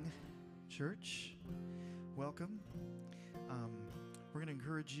Church, welcome. We're going to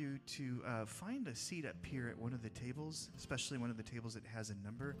encourage you to find a seat up here at one of the tables, especially one of the tables that has a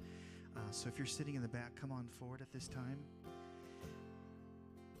number. So if you're sitting in the back, come on forward at this time.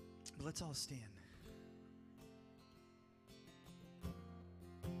 But let's all stand.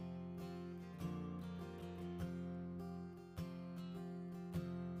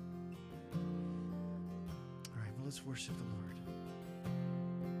 All right, well, let's worship the Lord.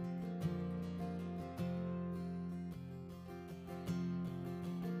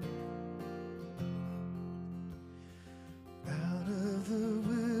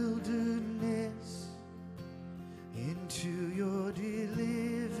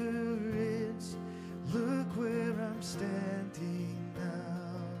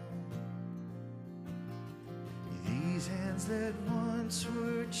 That once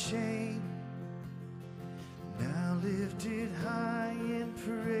were chained, now lifted high in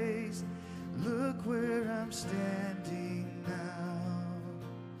praise. Look where I'm standing now.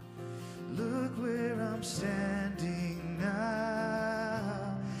 Look where I'm standing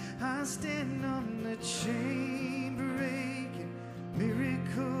now. I stand on the chain breaking,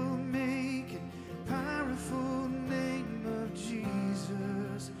 miracle making, powerful name of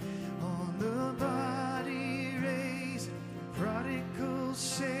Jesus. On the body raising, prodigal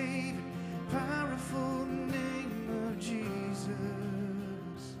saving, powerful name of Jesus.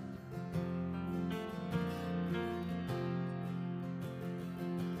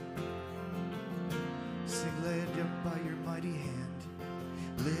 Sing, led by your mighty hand,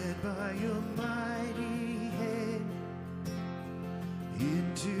 led by your mighty hand,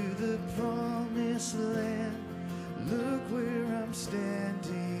 into the promised land. Look where I'm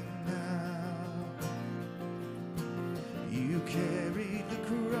standing now. You carried the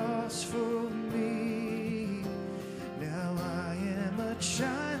cross for me. Now I am a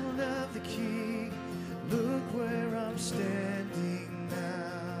child of the King. Look where I'm standing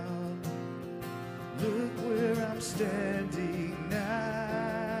now. Look where I'm standing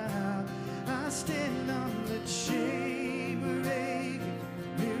now. I stand on the chain breaking,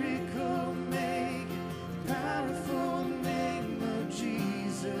 miracle making, powerful name of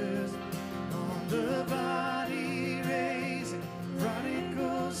Jesus. On the body raising,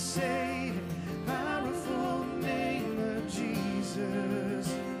 prodigal saving, powerful name of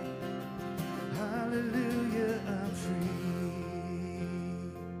Jesus. Hallelujah, I'm free.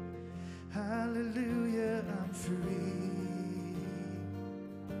 Hallelujah, I'm free.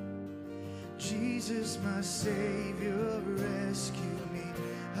 Jesus, my Savior, rescue me.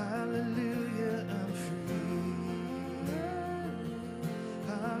 Hallelujah, I'm free.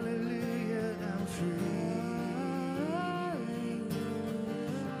 Hallelujah, I'm free.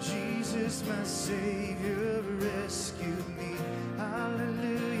 Jesus, my Savior, rescue me.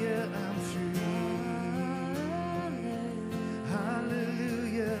 Hallelujah, I'm free.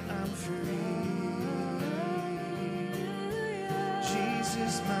 Hallelujah, I'm free.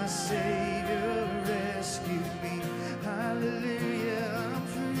 Jesus, my Savior, rescue me. Hallelujah, I'm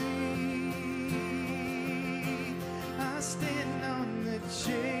free. I stand on the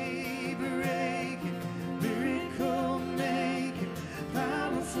chain breaking, miracle making,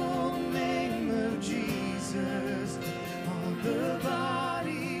 powerful name of Jesus. On the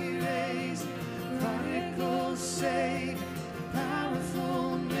body raised, prodigal saved,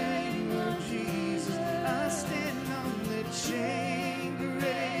 powerful name of Jesus. I stand on the chain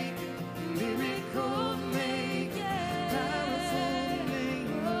breaking, miracle making, powerful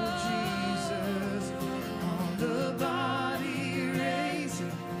name of Jesus. On the body raised,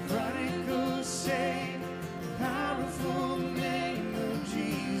 prodigal saved, powerful name of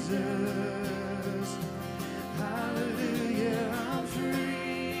Jesus. Hallelujah, I'm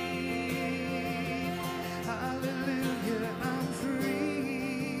free. Hallelujah, I'm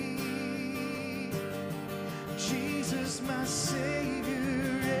free. Jesus, my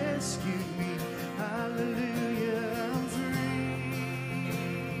Savior, rescue me. Hallelujah, I'm free.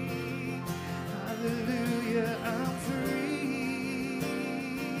 Hallelujah, I'm free.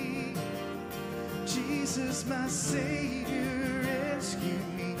 Jesus, my Savior, rescue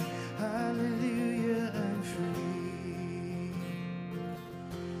me. Hallelujah, I'm free.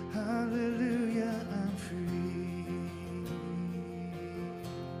 Hallelujah, I'm free.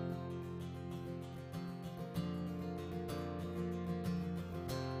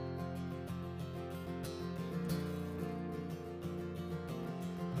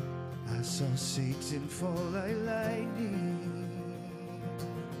 I saw Satan fall like lightning.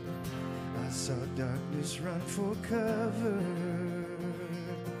 I saw darkness run for cover.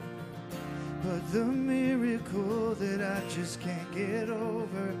 But the miracle that I just can't get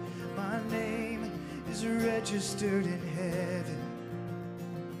over, my registered in heaven.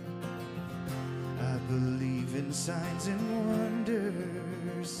 I believe in signs and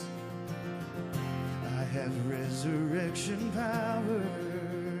wonders. I have resurrection power.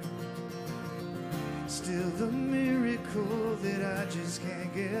 Still the miracle that I just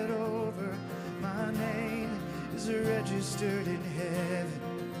can't get over. My name is registered in heaven.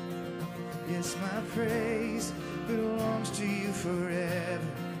 Yes, my praise belongs to you forever.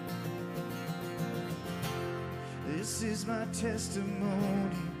 This is my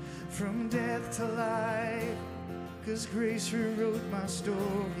testimony from death to life. 'Cause grace rewrote my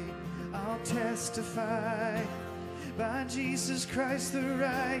story. I'll testify. By Jesus Christ the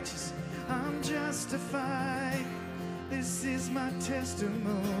righteous, I'm justified. This is my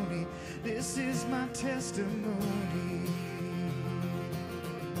testimony. This is my testimony.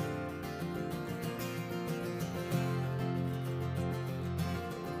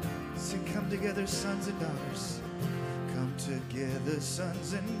 So come together, sons and daughters. Come together,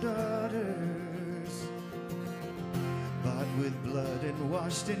 sons and daughters. Bought with blood and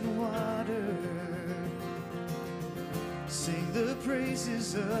washed in water. Sing the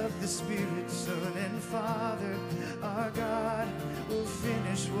praises of the Spirit, Son, and Father. Our God will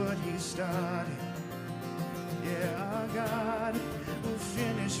finish what He started. Yeah, our God will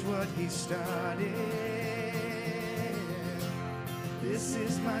finish what He started. This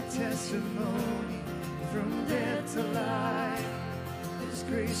is my testimony from death to life. His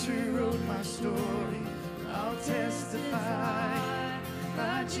grace rewrote my story. I'll testify.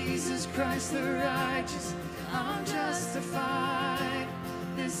 By Jesus Christ the righteous, I'm justified.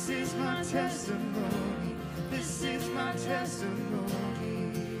 This is my testimony. This is my testimony.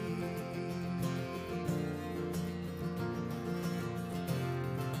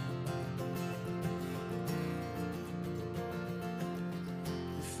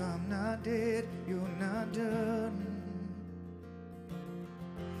 If I'm not dead, you're not done.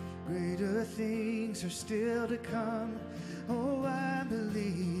 Greater things are still to come. Oh, I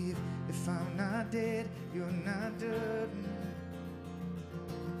believe. If I'm not dead, you're not done.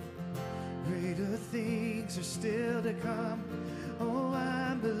 Greater things are still to come. Oh,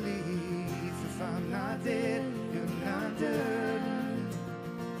 I believe. If I'm not dead, you're not done.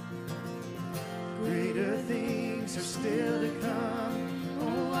 Greater things are still to come.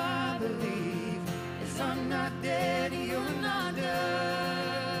 Oh, I believe. If I'm not dead, you're not done.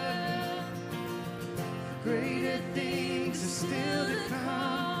 Greater things are still to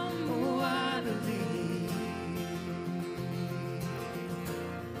come. Oh, I believe.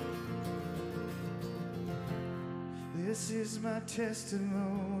 This is my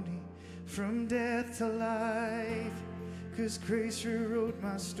testimony from death to life. 'Cause grace rewrote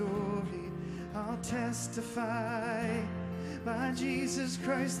my story. I'll testify. By Jesus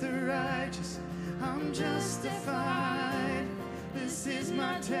Christ the righteous, I'm justified. This is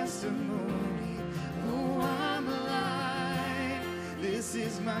my testimony. Oh, I'm alive. This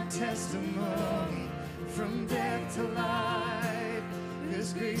is my testimony from death to life.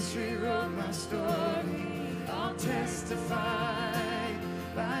 'Cause grace rewrote my story. I'll testify.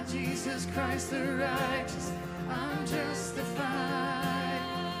 By Jesus Christ the righteous, I'm justified.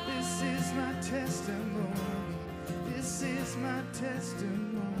 This is my testimony. This is my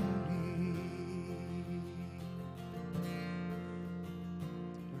testimony.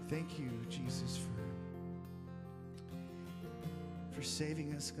 Lord, thank you, Jesus, for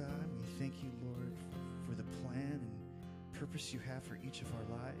saving us, God. We thank you, Lord, for the plan and purpose you have for each of our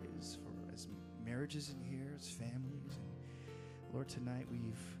lives, for as marriages in here, as families. And Lord, tonight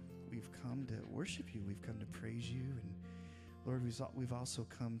we've come to worship you. We've come to praise you. And Lord, we've also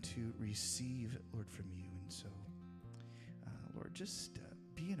come to receive, Lord, from you. And so, Lord, just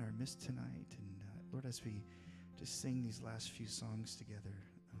be in our midst tonight. And Lord, as we just sing these last few songs together,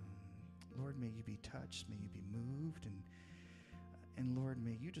 Lord, may you be touched, may you be moved, and Lord,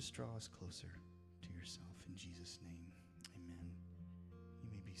 may you just draw us closer to yourself. In Jesus' name, amen. You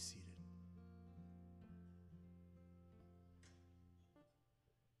may be seated.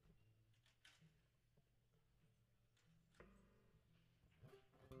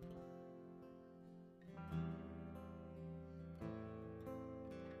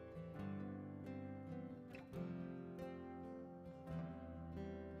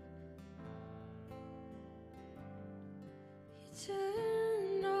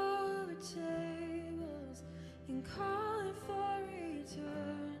 Turn over tables and calling for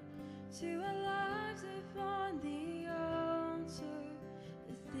return to our lives upon the altar.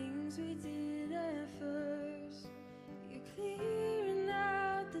 The things we did at first. You're clearing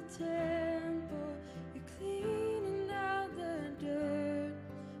out the temple. You're cleaning out the dirt.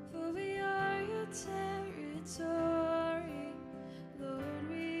 For we are your territory.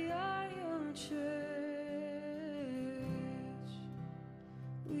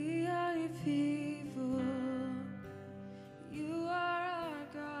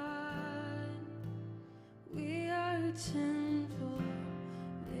 temple,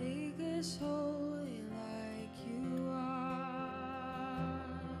 make us holy like you are.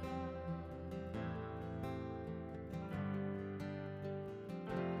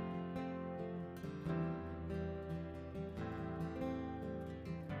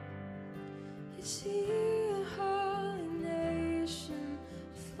 Is he a holy nation,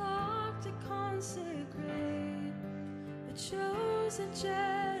 a flock to consecrate, a chosen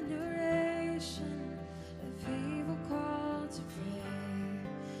generation, a people called to pray?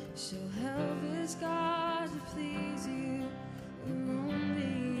 So help us, God, to please you, where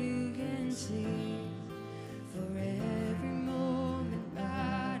only you can see. For every moment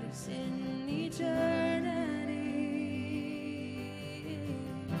matters in eternity.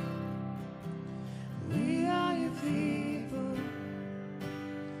 We are your people,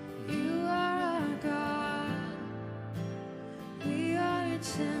 you are our God. We are your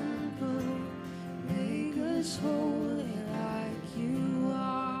temple, make us holy like you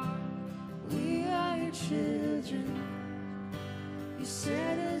are. We are your children, you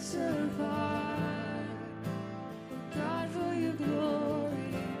set us apart. God, for your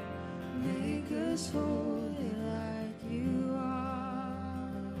glory, make us holy like you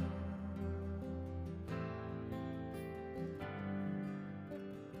are.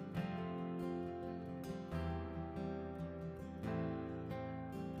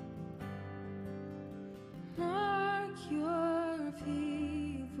 Mark your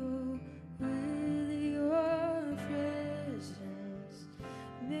people with your presence.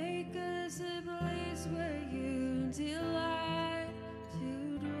 Make us a place where you delight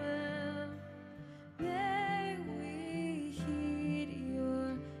to dwell. May we heed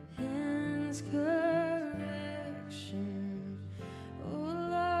your hands' correction. Oh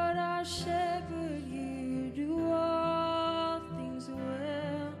Lord, our shepherd, you do all things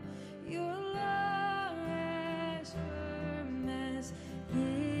well. Your love as firm as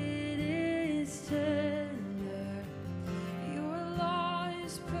it is tender. Your law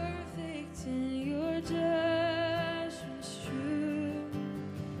is perfect and your judgment's true.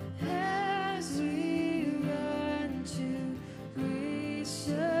 As we run to grace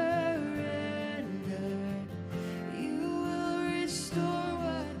surrender, you will restore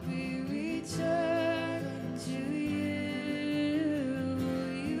what we return to you.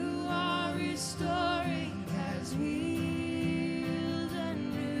 You are restoring as we yield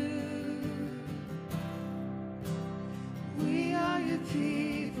anew. We are your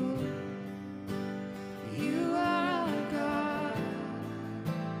people, you are our God.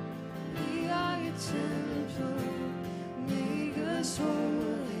 We are your temple, make us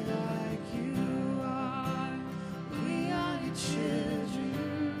holy like you are. We are your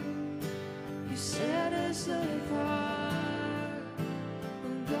children, you set us apart.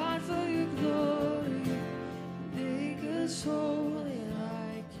 Oh God, for your glory, make us holy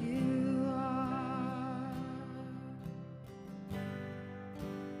like you are.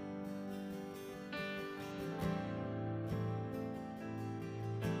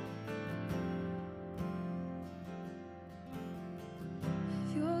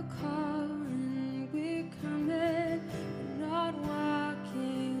 If you're calling, we're coming. We're not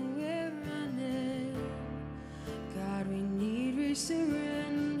walking, we're running. God, we need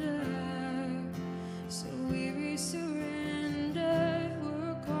surrender. So we surrender.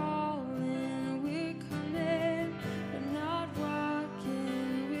 We're calling, we're coming. We're not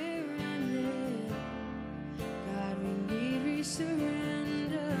walking, we're running. God, we need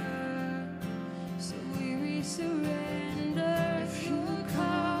surrender. So we surrender. If you're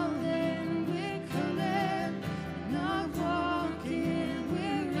calling, we're coming. We're not walking,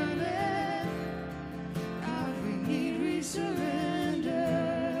 we're running. God, we need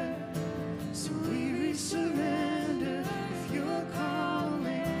surrender. So we surrender. If you're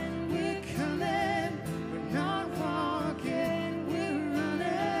calling, we're coming. We're not walking, we're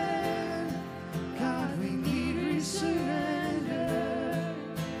running. God, we need surrender.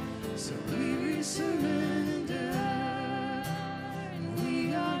 So we surrender.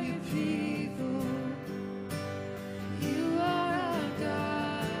 We are your people. You are our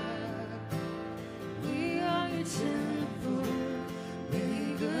God. We are your temple.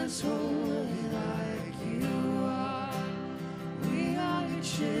 Make us holy like you are. We are your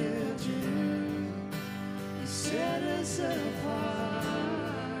children. You set us apart.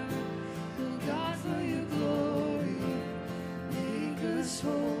 Oh God, for your glory, make us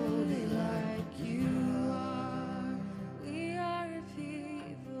holy like you are. We are your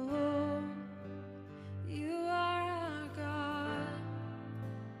people. You are our God.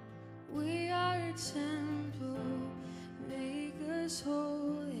 We are your temple. Make us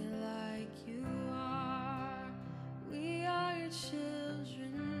holy like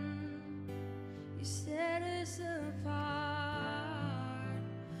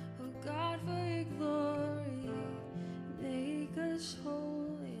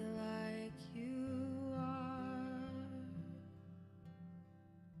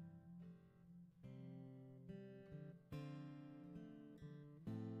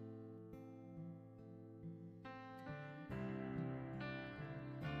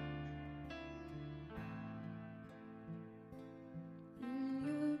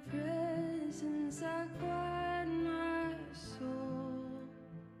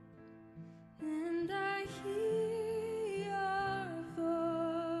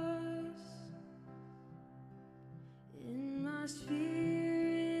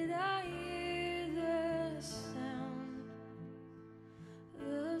spirit I hear the sound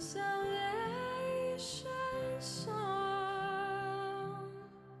of salvation song.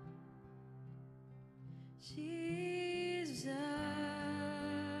 Jesus,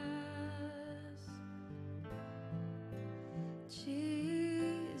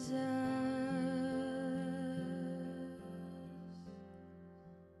 Jesus,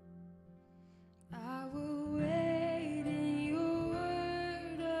 I will wait in your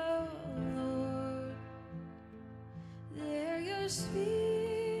word, oh Lord. There your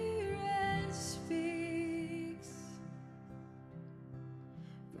spirit speaks,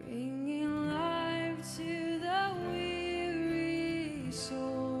 bringing life to the weary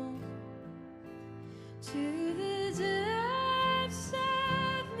soul, to the depths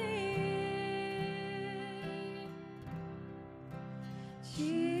of need.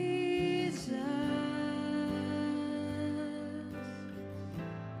 Jesus,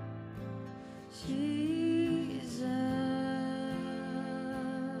 Jesus,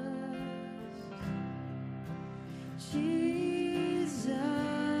 Jesus,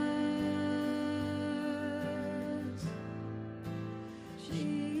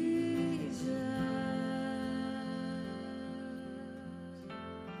 Jesus.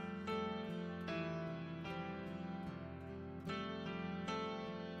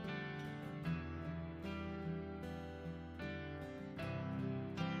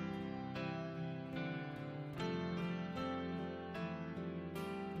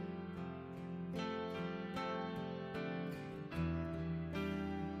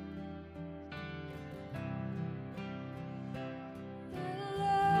 I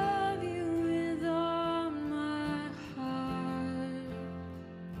love you with all my heart.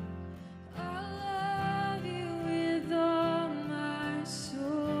 I love you with all my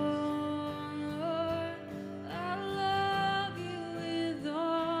soul. I love you with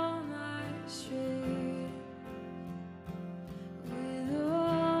all my strength, with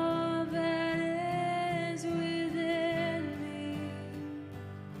all that is within me.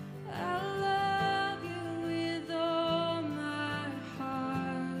 I love you with all my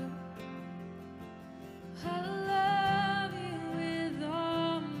heart. I love you with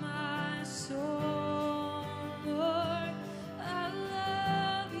all my soul, Lord. I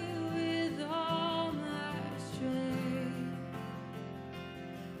love you with all my strength,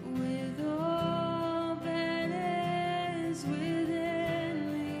 with all that is within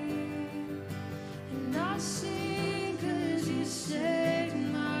me. And I sing 'cause you saved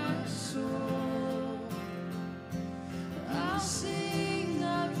my soul. I'll sing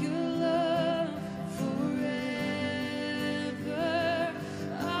of your love forever.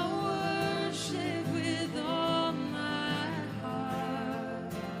 I worship with all my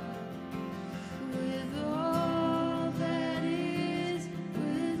heart, with all that is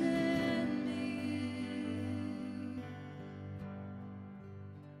within me.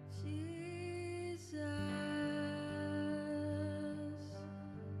 Jesus,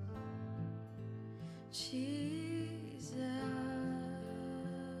 Jesus,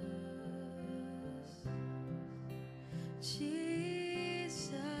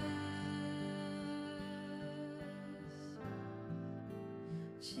 Jesus,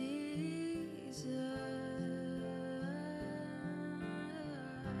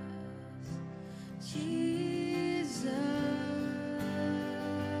 Jesus,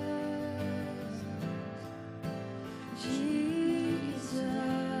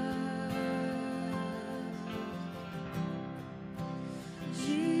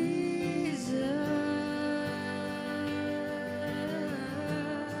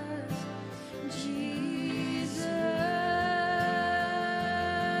 Jesus,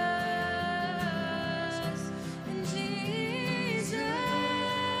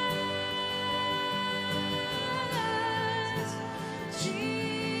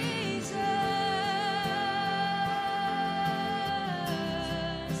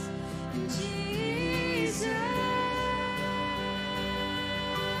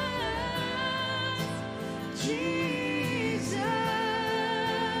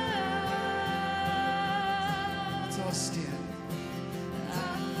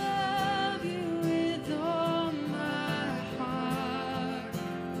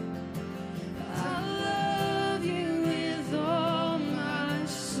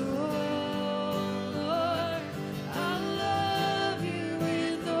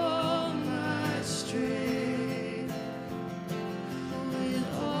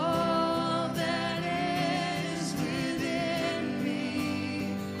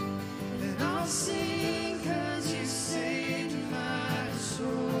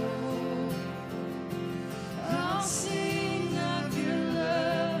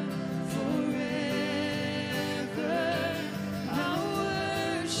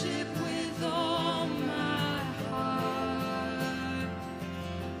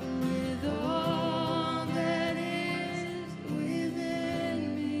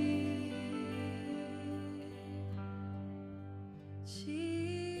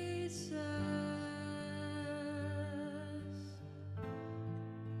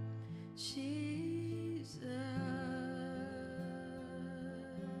 Jesus,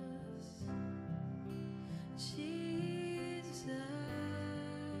 Jesus,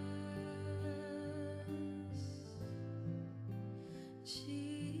 Jesus.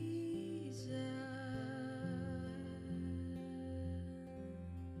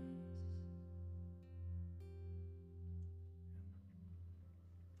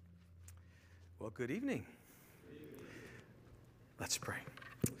 Well, good evening. Let's pray.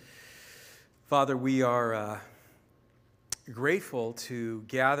 Father, we are grateful to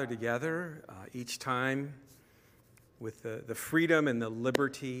gather together each time with the freedom and the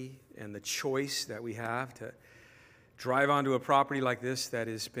liberty and the choice that we have to drive onto a property like this that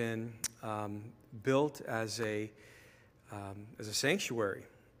has been built as a sanctuary.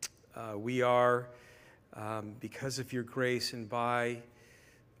 We are, because of your grace and by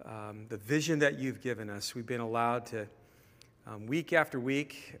the vision that you've given us, we've been allowed to, week after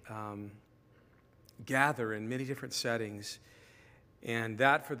week, gather in many different settings, and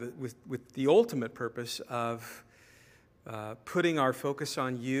that with the ultimate purpose of putting our focus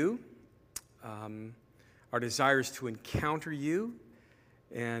on you, our desires to encounter you,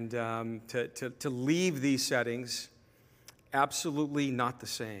 and to leave these settings absolutely not the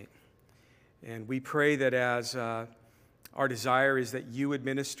same. And we pray that as our desire is that you would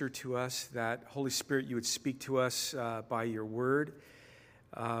minister to us, that Holy Spirit, you would speak to us by your word.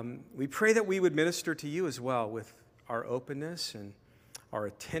 We pray that we would minister to you as well with our openness and our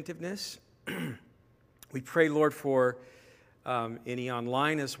attentiveness. We pray, Lord, for any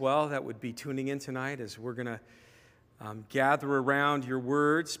online as well that would be tuning in tonight as we're going to gather around your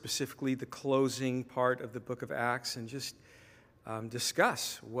word, specifically the closing part of the book of Acts, and just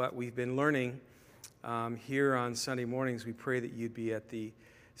discuss what we've been learning here on Sunday mornings. We pray that you'd be at the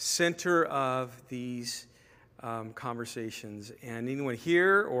center of these conversations. And anyone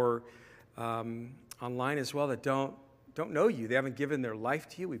here or online as well that don't know you, they haven't given their life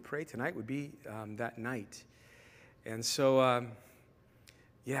to you, we pray tonight would be that night. And so,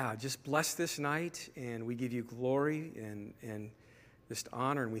 just bless this night, and we give you glory and just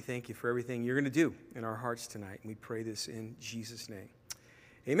honor, and we thank you for everything you're going to do in our hearts tonight. And we pray this in Jesus' name.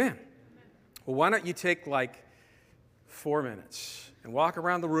 Amen. Well, why don't you take like 4 minutes and walk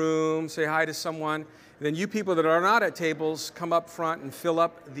around the room, say hi to someone, and then you people that are not at tables, come up front and fill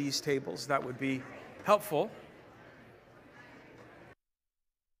up these tables. That would be helpful.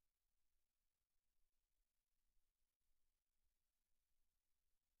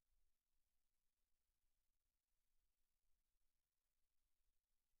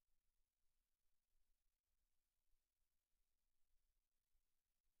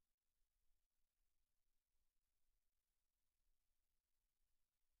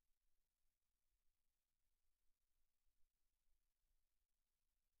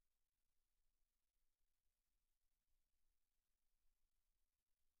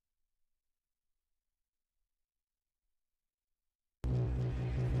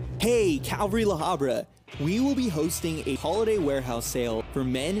 Hey, Calvary La Habra! We will be hosting a holiday warehouse sale for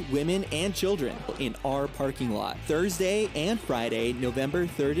men, women, and children in our parking lot Thursday and Friday, November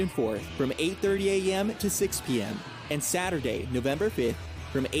 3rd and 4th from 8:30 a.m. to 6 p.m. and Saturday, November 5th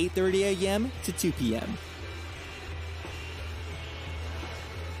from 8:30 a.m. to 2 p.m.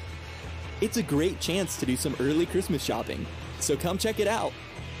 It's a great chance to do some early Christmas shopping, so come check it out.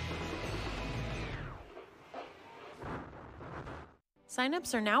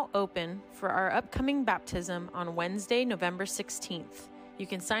 Sign-ups are now open for our upcoming baptism on Wednesday, November 16th. You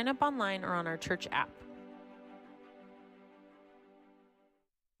can sign up online or on our church app.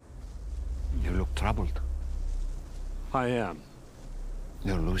 You look troubled. I am.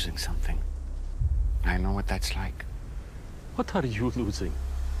 You're losing something. I know what that's like. What are you losing?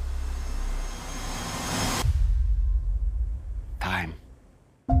 Time.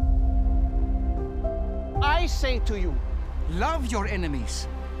 I say to you, love your enemies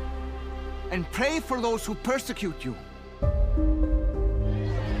and pray for those who persecute you.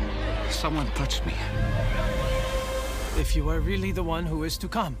 Someone touched me. If you are really the one who is to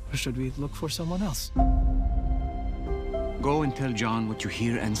come, should we look for someone else? Go and tell John what you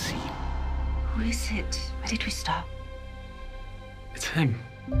hear and see. Who is it? Why did we stop? It's him.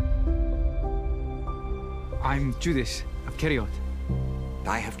 I'm Judas of Keriot.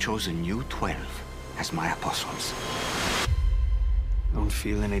 I have chosen you 12 as my apostles. Don't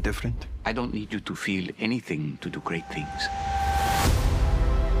feel any different? I don't need you to feel anything to do great things.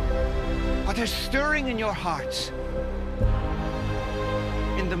 What is stirring in your hearts?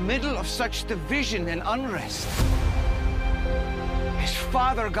 In the middle of such division and unrest, is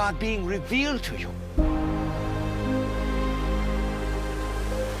Father God being revealed to you?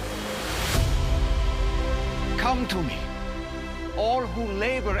 Come to me, all who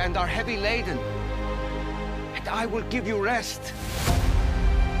labor and are heavy laden, and I will give you rest.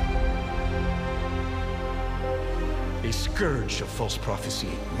 A scourge of false prophecy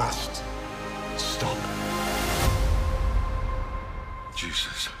must stop.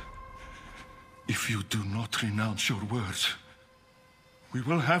 Jesus, if you do not renounce your words, we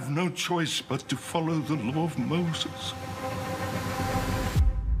will have no choice but to follow the law of Moses.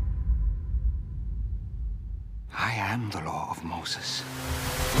 I am the law of Moses.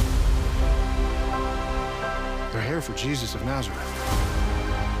 They're here for Jesus of Nazareth.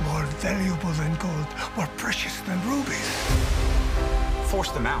 More valuable than gold, more precious than rubies. Force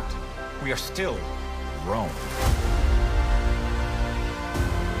them out. We are still Rome.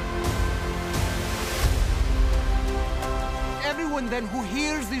 Everyone then who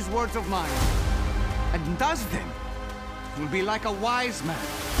hears these words of mine and does them will be like a wise man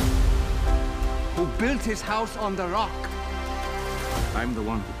who built his house on the rock. I'm the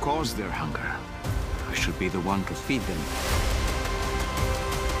one who caused their hunger. I should be the one to feed them.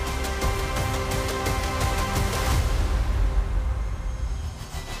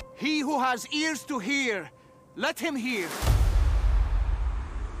 He who has ears to hear, let him hear.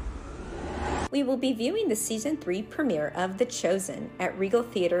 We will be viewing the Season 3 premiere of The Chosen at Regal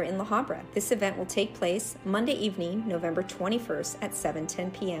Theater in La Habra. This event will take place Monday evening, November 21st at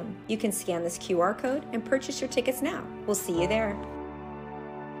 7:10 p.m. You can scan this QR code and purchase your tickets now. We'll see you there.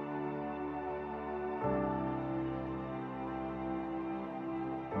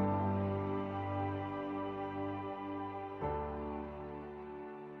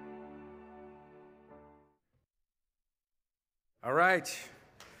 All right.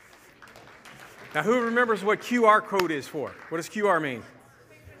 Now, who remembers what QR code is for? What does QR mean?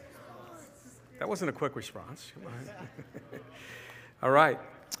 That wasn't a quick response. Come on. All right.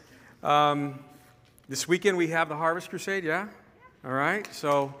 This weekend we have the Harvest Crusade, yeah? All right.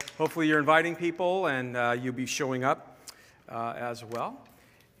 So hopefully you're inviting people and you'll be showing up as well.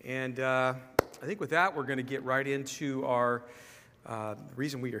 And I think with that, we're going to get right into our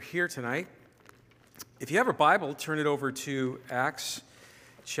reason we are here tonight. If you have a Bible, turn it over to Acts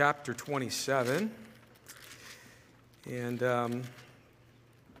chapter 27. And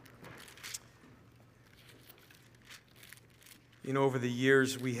over the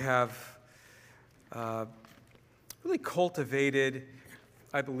years we have really cultivated,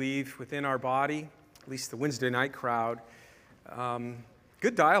 I believe, within our body, at least the Wednesday night crowd,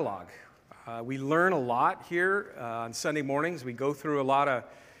 good dialogue. We learn a lot here on Sunday mornings. We go through a lot of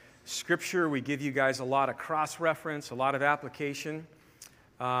Scripture. We give you guys a lot of cross-reference, a lot of application.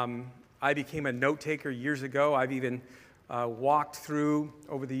 I became a note taker years ago. I've even walked through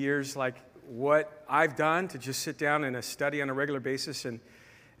over the years like what I've done to just sit down and study on a regular basis and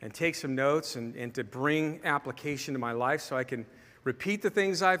take some notes and to bring application to my life so I can repeat the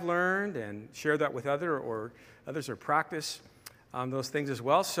things I've learned and share that with others or practice those things as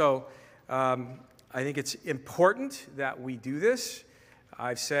well. So I think it's important that we do this.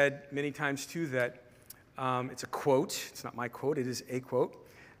 I've said many times too that it's a quote. It's not my quote. It is a quote.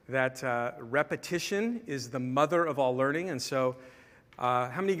 That repetition is the mother of all learning. And so how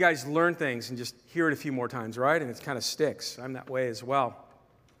many of you guys learn things and just hear it a few more times, right? And it kind of sticks. I'm that way as well.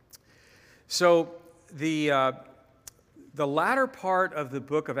 So the latter part of the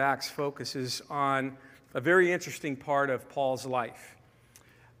book of Acts focuses on a very interesting part of Paul's life.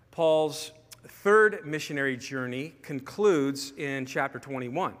 Paul's third missionary journey concludes in chapter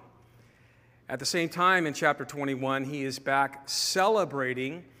 21. At the same time, in chapter 21, he is back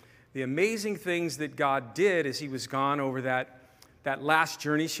celebrating the amazing things that God did as he was gone over that last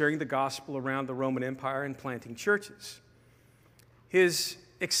journey, sharing the gospel around the Roman Empire and planting churches. His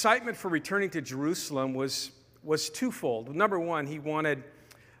excitement for returning to Jerusalem was twofold. Number one, he wanted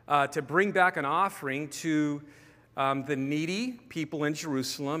to bring back an offering to the needy people in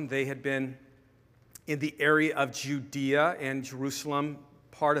Jerusalem. They had been in the area of Judea and Jerusalem,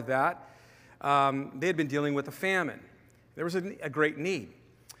 part of that. They had been dealing with a famine. There was a great need.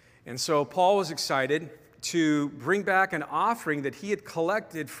 And so Paul was excited to bring back an offering that he had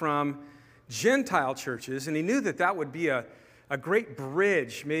collected from Gentile churches, and he knew that that would be a great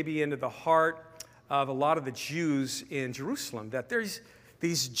bridge maybe into the heart of a lot of the Jews in Jerusalem, that there's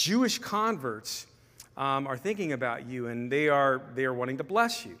these Jewish converts are thinking about you, and they are wanting to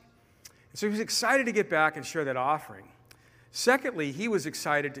bless you. And so he was excited to get back and share that offering. Secondly, he was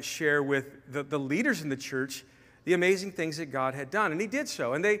excited to share with the leaders in the church the amazing things that God had done. And he did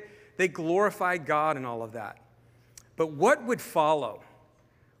so. And they glorified God and all of that. But what would follow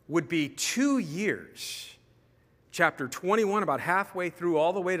would be 2 years, chapter 21, about halfway through,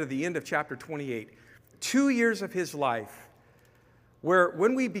 all the way to the end of chapter 28, 2 years of his life, where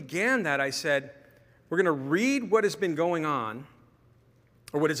when we began that, I said, we're going to read what has been going on,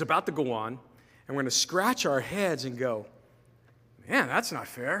 or what is about to go on, and we're going to scratch our heads and go, man, that's not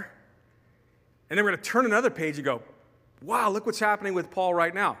fair. And then we're going to turn another page and go, wow, look what's happening with Paul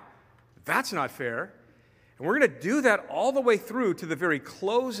right now. That's not fair. And we're going to do that all the way through to the very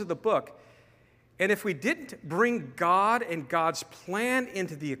close of the book. And if we didn't bring God and God's plan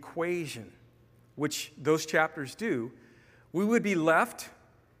into the equation, which those chapters do, we would be left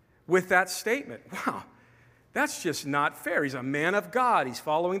with that statement. Wow, that's just not fair. He's a man of God. He's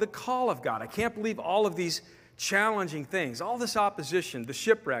following the call of God. I can't believe all of these challenging things, all this opposition, the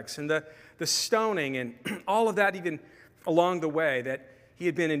shipwrecks and the stoning and all of that even along the way that he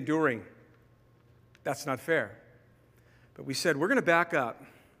had been enduring. That's not fair. But we said, we're going to back up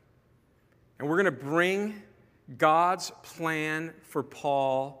and we're going to bring God's plan for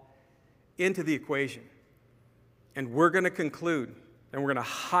Paul into the equation. And we're going to conclude, and we're going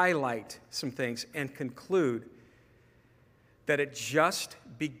to highlight some things and conclude that it just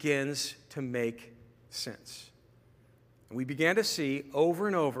begins to make sense. And we began to see over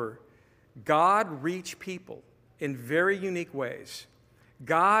and over God reach people in very unique ways.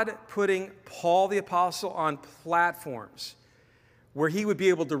 God putting Paul the Apostle on platforms where he would be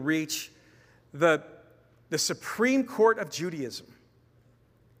able to reach the Supreme Court of Judaism.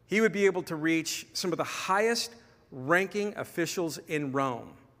 He would be able to reach some of the highest ranking officials in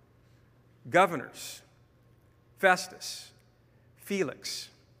Rome. Governors, Festus, Felix,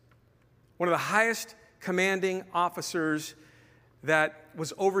 one of the highest commanding officers that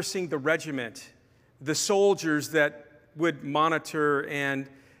was overseeing the regiment, the soldiers that would monitor and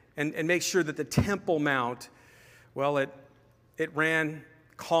make sure that the Temple Mount, well, it ran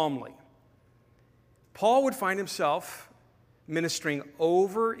calmly. Paul would find himself ministering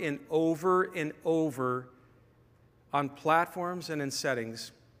over and over and over on platforms and in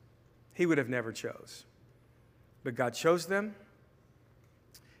settings he would have never chose. But God chose them,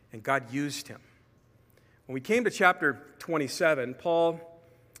 and God used him. When we came to chapter 27, Paul,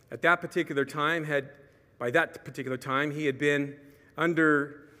 at that particular time, by that particular time, he had been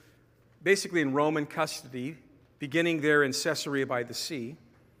basically in Roman custody, beginning there in Caesarea by the sea.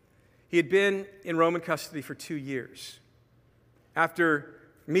 He had been in Roman custody for 2 years. After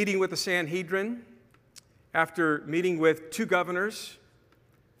meeting with the Sanhedrin, after meeting with 2 governors,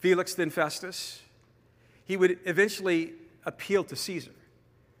 Felix then Festus, he would eventually appeal to Caesar.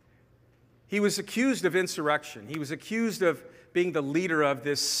 He was accused of insurrection. He was accused of being the leader of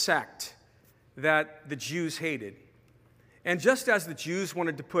this sect that the Jews hated. And just as the Jews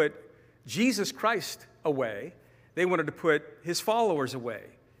wanted to put Jesus Christ away, they wanted to put his followers away.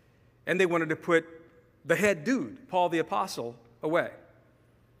 And they wanted to put the head dude, Paul the Apostle, away.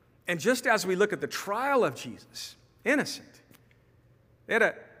 And just as we look at the trial of Jesus, innocent, they had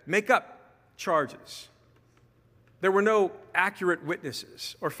to make up charges. There were no accurate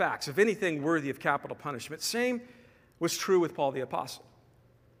witnesses or facts of anything worthy of capital punishment. Same was true with Paul the Apostle.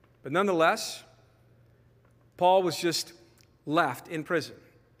 But nonetheless, Paul was just left in prison.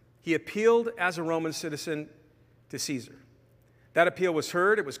 He appealed as a Roman citizen to Caesar. That appeal was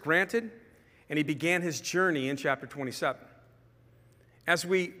heard, it was granted, and he began his journey in chapter 27. As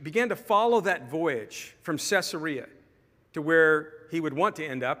we began to follow that voyage from Caesarea to where he would want to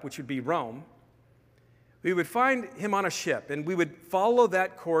end up, which would be Rome, we would find him on a ship, and we would follow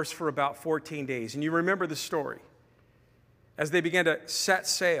that course for about 14 days. And you remember the story. As they began to set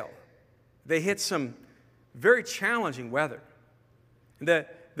sail, they hit some very challenging weather. And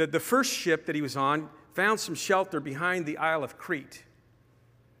the first ship that he was on found some shelter behind the Isle of Crete.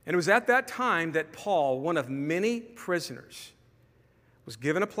 And it was at that time that Paul, one of many prisoners, was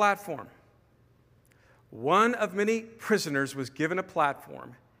given a platform. One of many prisoners was given a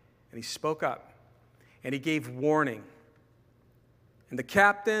platform, and he spoke up. And he gave warning. And the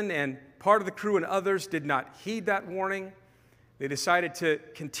captain and part of the crew and others did not heed that warning. They decided to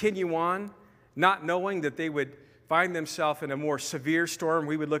continue on, not knowing that they would find themselves in a more severe storm.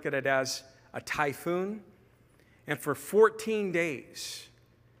 We would look at it as a typhoon. And for 14 days,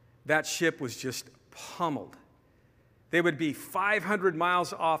 that ship was just pummeled. They would be 500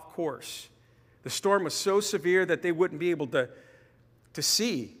 miles off course. The storm was so severe that they wouldn't be able to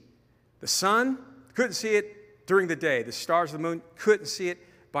see the sun. Couldn't see it during the day. The stars, the moon, couldn't see it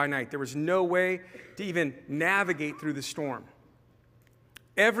by night. There was no way to even navigate through the storm.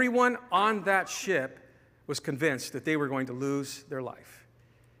 Everyone on that ship was convinced that they were going to lose their life.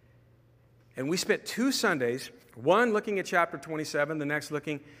 And we spent 2 Sundays, one looking at chapter 27, the next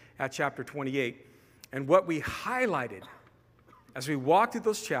looking at chapter 28. And what we highlighted as we walked through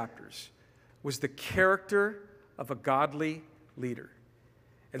those chapters was the character of a godly leader.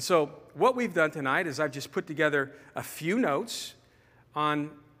 And so what we've done tonight is I've just put together a few notes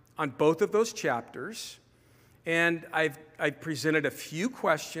on both of those chapters, and I've presented a few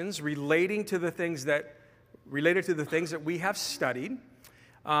questions related to the things that we have studied.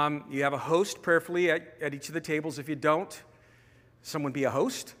 You have a host prayerfully at each of the tables. If you don't, someone be a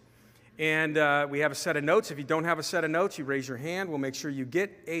host. And we have a set of notes. If you don't have a set of notes, you raise your hand. We'll make sure you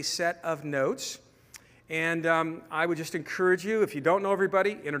get a set of notes. And I would just encourage you, if you don't know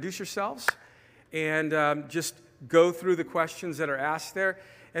everybody, introduce yourselves and just go through the questions that are asked there.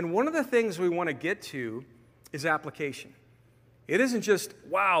 And one of the things we want to get to is application. It isn't just,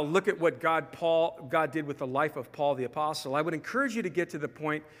 wow, look at what God did with the life of Paul the Apostle. I would encourage you to get to the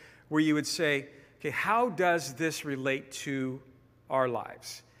point where you would say, okay, how does this relate to our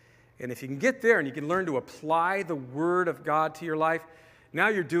lives? And if you can get there and you can learn to apply the Word of God to your life, now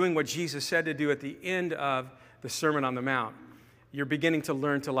you're doing what Jesus said to do at the end of the Sermon on the Mount. You're beginning to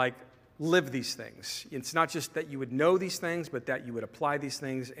learn to live these things. It's not just that you would know these things, but that you would apply these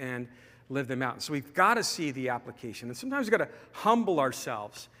things and live them out. So we've got to see the application. And sometimes we've got to humble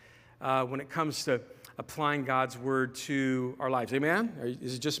ourselves when it comes to applying God's Word to our lives. Amen?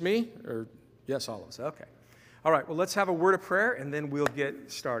 Is it just me? Or yes, all of us? Okay. All right, well, let's have a word of prayer, and then we'll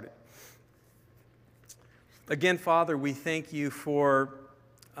get started. Again, Father, we thank you for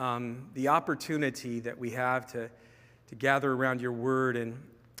the opportunity that we have to gather around your Word. And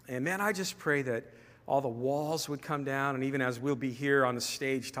man, I just pray that all the walls would come down, and even as we'll be here on the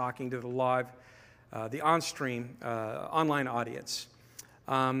stage talking to the on-stream, online audience,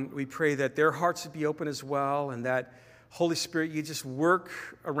 we pray that their hearts would be open as well, and that, Holy Spirit, you just work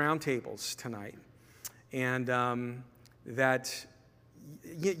around tables tonight, and that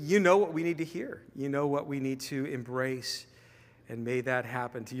you know what we need to hear. You know what we need to embrace, and may that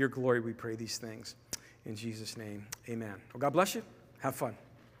happen. To your glory, we pray these things. In Jesus' name, amen. Well, God bless you. Have fun.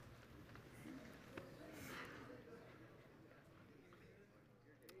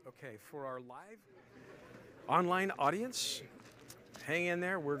 Okay, for our live online audience, hang in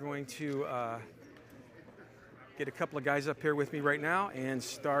there. We're going to get a couple of guys up here with me right now and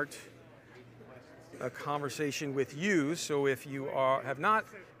start a conversation with you. So if you have not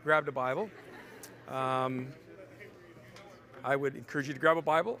grabbed a Bible, I would encourage you to grab a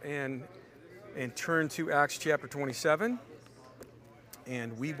Bible and turn to Acts chapter 27.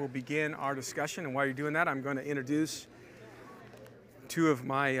 And we will begin our discussion. And while you're doing that, I'm going to introduce two of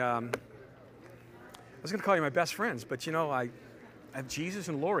my, I was going to call you my best friends, but you know, I have Jesus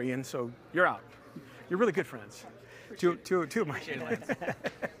and Lori, and so you're out. You're really good friends. Two of my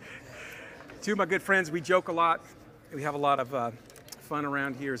two of my good friends. We joke a lot. We have a lot of fun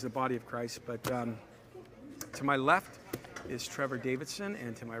around here as the body of Christ. But to my left is Trevor Davidson,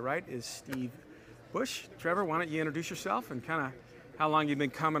 and to my right is Steve Bush. Trevor, why don't you introduce yourself and kind of how long you've been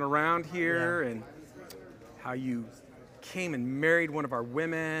coming around here, and how you came and married one of our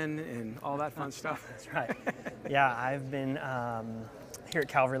women and all that fun stuff. That's right. Yeah, I've been here at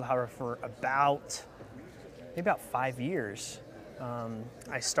Calvary La Habra for maybe about 5 years.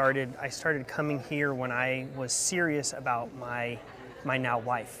 I started coming here when I was serious about my now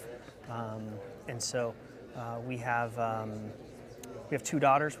wife, and so we have 2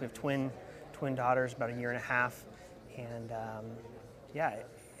 daughters. We have twin daughters, about 1.5 years, and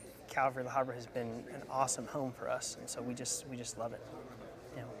Calvary La Habra has been an awesome home for us, and so we just love it.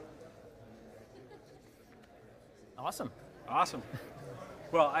 Yeah. Awesome.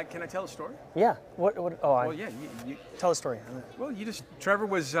 Well, can I tell a story? Yeah. What? Well, yeah. You tell a story. Well, Trevor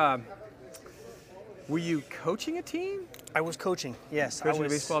was. Were you coaching a team? I was coaching. Yes. Coaching a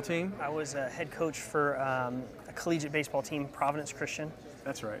baseball team. I was a head coach for a collegiate baseball team, Providence Christian.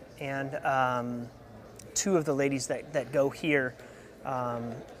 That's right. And 2 of the ladies that go here.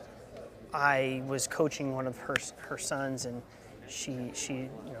 I was coaching one of her sons, and she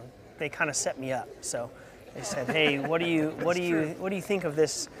they kind of set me up. So they said, "Hey, what do you think of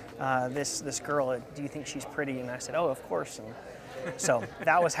this this girl? Do you think she's pretty?" And I said, "Oh, of course." And so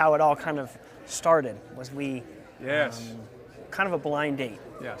that was how it all kind of started. Was we kind of a blind date.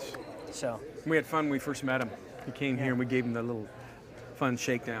 Yes. So we had fun when we first met him. He came here and we gave him the little fun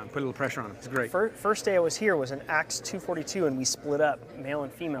shakedown, put a little pressure on him. It's great. First day I was here was in Acts 2:42, and we split up, male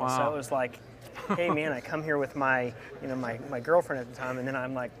and female. Wow. So it was like, hey man, I come here with my girlfriend at the time, and then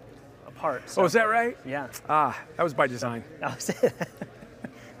I'm like apart. So, oh, is that right? Yeah. That was by design. That was it.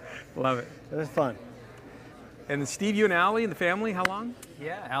 Love it. It was fun. And Steve, you and Allie and the family, how long?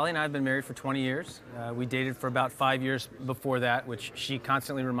 Yeah, Allie and I have been married for 20 years. We dated for about 5 years before that, which she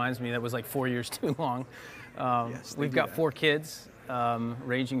constantly reminds me that was like 4 years too long. We've got 4 kids.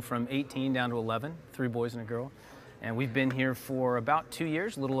 ranging from 18 down to 11, 3 boys and a girl. And we've been here for about 2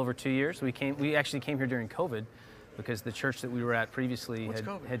 years, a little over 2 years. We actually came here during COVID because the church that we were at previously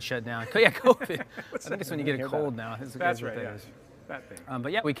had shut down. Yeah, COVID. I think it's when you get a cold now. That's right, yes. That thing.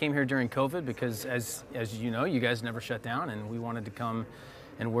 But yeah, we came here during COVID because as you know, you guys never shut down, and we wanted to come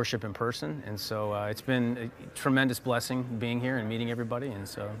and worship in person. And so it's been a tremendous blessing being here and meeting everybody. And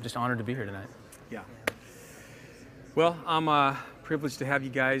so I'm just honored to be here tonight. Yeah. Well, I'm privileged to have you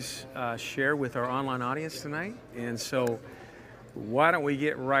guys share with our online audience tonight. And so why don't we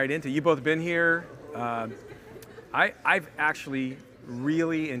get right into it? You've both been here. I've actually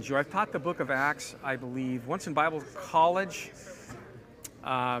really enjoyed, I've taught the book of Acts, I believe, once in Bible college,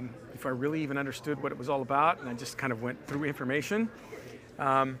 before I really even understood what it was all about, and I just kind of went through information.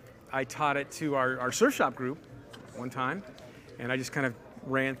 I taught it to our surf shop group one time, and I just kind of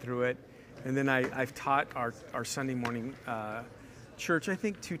ran through it. And then I've taught our Sunday morning church, I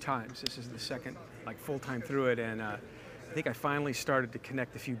think 2 times. This is the second full time through it, and I think I finally started to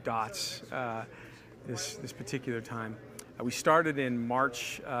connect a few dots this particular time. We started in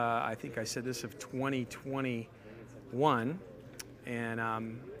March, I think I said this, of 2021,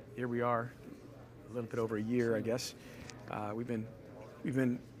 and here we are, a little bit over a year, I guess. We've been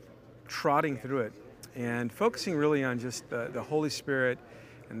trotting through it and focusing really on just the Holy Spirit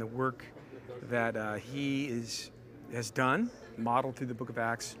and the work that He has done, modeled through the book of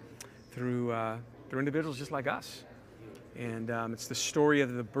Acts, through individuals just like us. And it's the story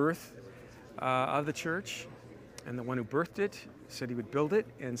of the birth of the church, and the one who birthed it said he would build it.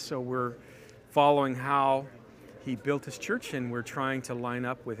 And so we're following how he built his church, and we're trying to line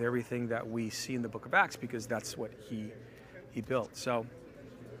up with everything that we see in the book of Acts, because that's what he built. So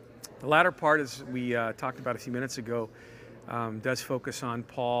the latter part, as we talked about a few minutes ago, does focus on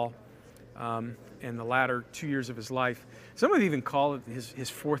Paul and the latter 2 years of his life. Some would even call it his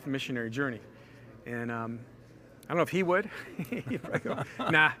 4th missionary journey. And I don't know if he would. He'd probably go,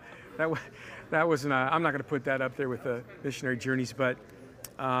 nah, that was not, I'm not going to put that up there with the missionary journeys, but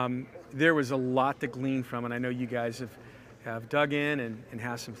there was a lot to glean from, and I know you guys have dug in and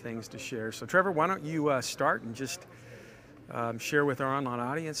have some things to share. So Trevor, why don't you start and just share with our online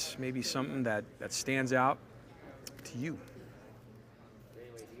audience maybe something that stands out to you.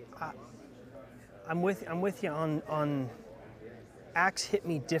 I'm with you on Acts hit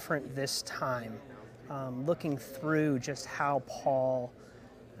me different this time. Looking through just how Paul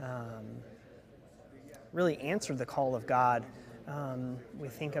really answered the call of God. We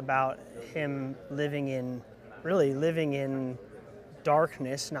think about him living in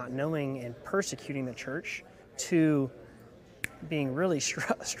darkness, not knowing and persecuting the church, to being really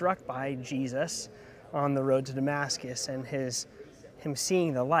struck by Jesus on the road to Damascus and him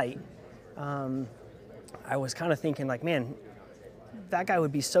seeing the light. I was kind of thinking like, man, that guy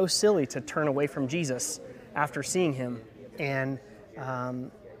would be so silly to turn away from Jesus after seeing him. And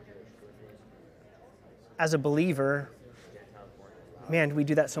as a believer, man, we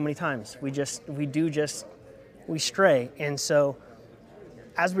do that so many times. We stray. And so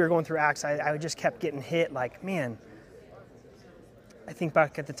as we were going through Acts, I just kept getting hit like, man, I think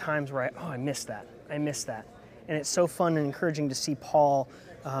back at the times where I missed that. And it's so fun and encouraging to see Paul,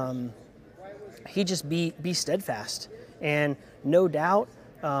 he just be steadfast. And no doubt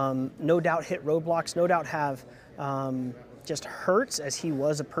hit roadblocks, no doubt have just hurts, as he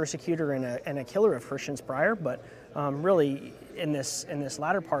was a persecutor and a killer of Christians prior, but really in this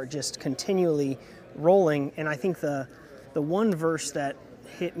latter part, just continually rolling. And I think the one verse that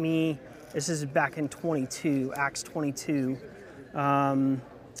hit me, this is back in 22, Acts 22,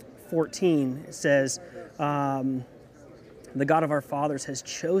 14, it says, the God of our fathers has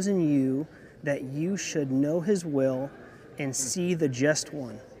chosen you that you should know his will and see the just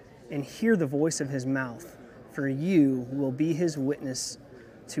one and hear the voice of his mouth. For you will be his witness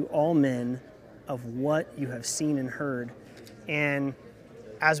to all men of what you have seen and heard. And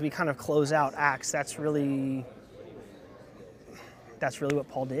as we kind of close out Acts, that's really what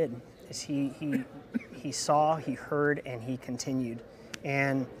Paul did. Is he saw, he heard, and he continued.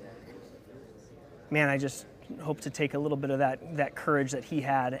 And man, I just hope to take a little bit of that courage that he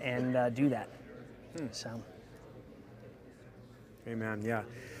had and do that. So. Amen. Yeah.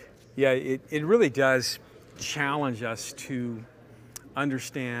 It really does challenge us to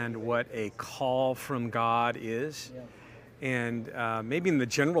understand what a call from God is, and maybe in the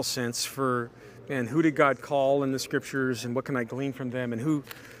general sense who did God call in the scriptures, and what can I glean from them, and who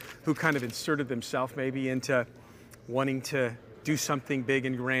kind of inserted themselves maybe into wanting to do something big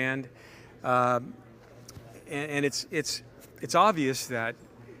and grand, and it's obvious that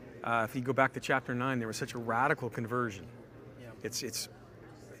if you go back to chapter 9, there was such a radical conversion. it's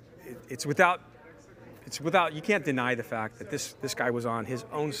without you can't deny the fact that this guy was on his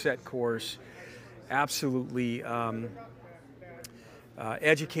own set course, absolutely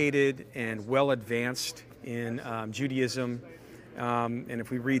educated and well advanced in Judaism. And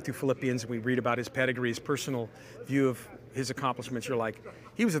if we read through Philippians and we read about his pedigree, his personal view of his accomplishments, you're like,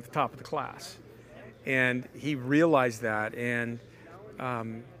 he was at the top of the class. And he realized that. And,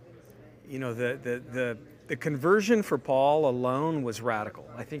 the conversion for Paul alone was radical.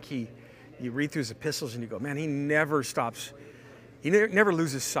 I think you read through his epistles and you go, man, he never stops. He never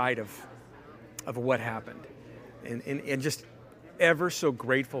loses sight of what happened. And just ever so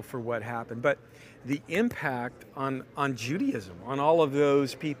grateful for what happened. But the impact on Judaism, on all of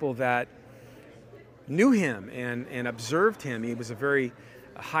those people that knew him and observed him, he was a very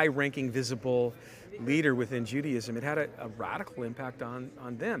high-ranking, visible leader within Judaism. It had a radical impact on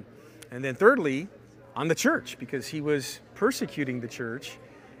them. And then thirdly, on the church, because he was persecuting the church.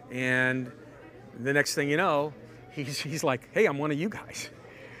 And the next thing you know, he's like, hey, I'm one of you guys.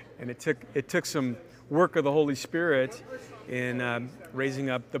 And it took some work of the Holy Spirit in raising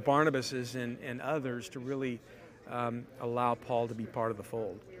up the Barnabases and others to really allow Paul to be part of the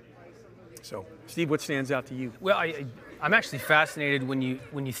fold. So, Steve, what stands out to you? Well, I'm actually fascinated when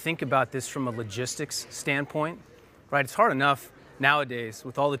you think about this from a logistics standpoint, right? It's hard enough nowadays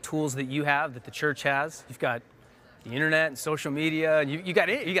with all the tools that you have, that the church has. You've got the internet and social media, and you got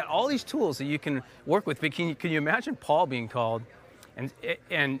all these tools that you can work with. But can you imagine Paul being called,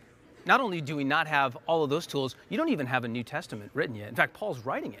 and not only do we not have all of those tools, you don't even have a New Testament written yet. In fact, Paul's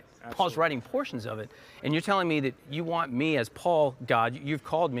writing it. Absolutely. Paul's writing portions of it. And you're telling me that you want me as Paul, God, you've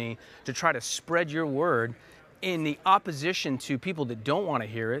called me to try to spread your word in the opposition to people that don't want to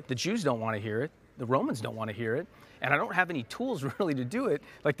hear it. The Jews don't want to hear it. The Romans don't want to hear it. And I don't have any tools really to do it.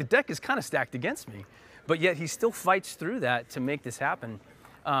 Like, the deck is kind of stacked against me. But yet he still fights through that to make this happen.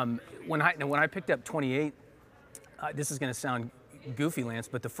 When I picked up 28, this is going to sound goofy, Lance,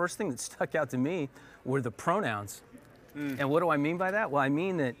 but the first thing that stuck out to me were the pronouns. And what do I mean by that? Well, I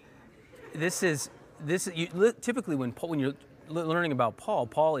mean that typically when you're learning about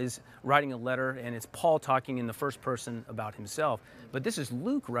Paul is writing a letter, and it's Paul talking in the first person about himself. But this is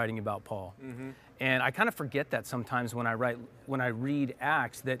Luke writing about Paul. Mm-hmm. And I kind of forget that sometimes when I read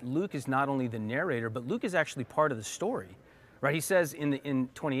Acts, that Luke is not only the narrator, but Luke is actually part of the story. Right? He says in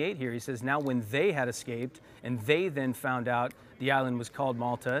 28 here, he says, now when they had escaped and they then found out the island was called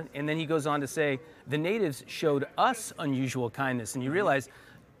Malta, and then he goes on to say, the natives showed us unusual kindness. And you realize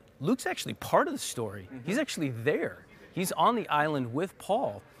Luke's actually part of the story. Mm-hmm. He's actually there. He's on the island with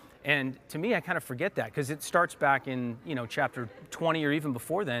Paul. And to me, I kind of forget that because it starts back in, chapter 20 or even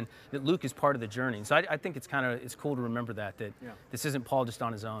before then, that Luke is part of the journey. So I think it's cool to remember that this isn't Paul just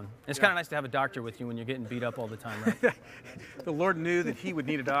on his own. And it's kind of nice to have a doctor with you when you're getting beat up all the time, right? The Lord knew that he would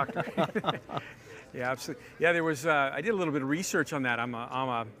need a doctor. Yeah, absolutely. Yeah, there was, I did a little bit of research on that. I'm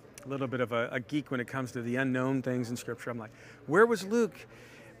a little bit of a geek when it comes to the unknown things in Scripture. I'm like, where was Luke?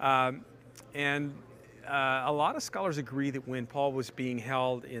 A lot of scholars agree that when Paul was being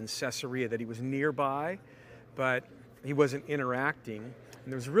held in Caesarea, that he was nearby, but he wasn't interacting. And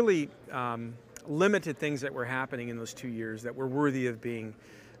there was really limited things that were happening in those 2 years that were worthy of being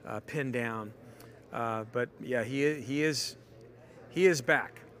pinned down. But yeah, he is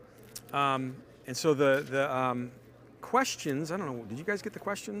back. And so the questions, I don't know, did you guys get the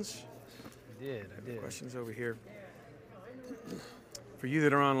questions? I did. Questions over here. For you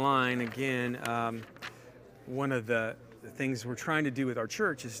that are online, again, one of the things we're trying to do with our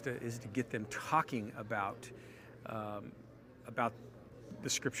church is to get them talking about the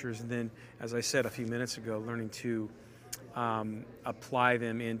Scriptures, and then, as I said a few minutes ago, learning to apply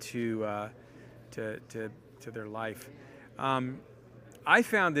them into to their life. I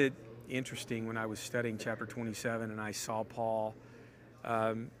found it interesting when I was studying chapter 27 and I saw Paul.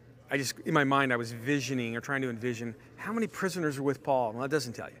 In my mind, I was visioning or trying to envision how many prisoners are with Paul. Well, it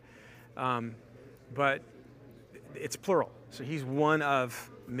doesn't tell you. But it's plural. So he's one of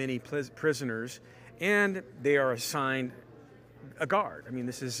many prisoners, and they are assigned a guard. I mean,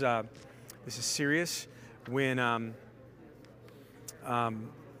 this is serious. When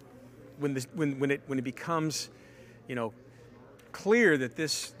it becomes, clear that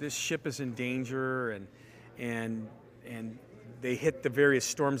this ship is in danger, and they hit the various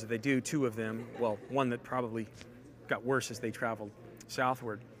storms that they do, two of them, well, one that probably got worse as they traveled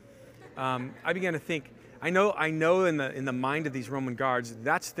southward. I began to think, I know in the mind of these Roman guards,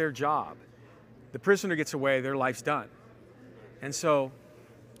 that's their job. The prisoner gets away, their life's done. And so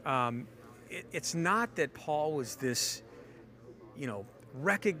it's not that Paul was this,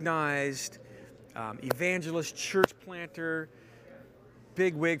 recognized evangelist, church planter,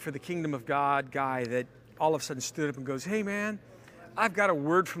 big wig for the kingdom of God guy that all of a sudden stood up and goes, hey man, I've got a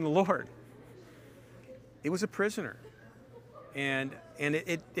word from the Lord. It was a prisoner. And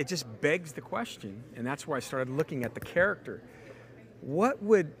it just begs the question, and that's where I started looking at the character. What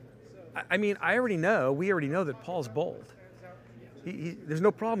would, I mean, we already know that Paul's bold. There's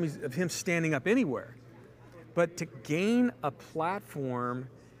no problem of him standing up anywhere. But to gain a platform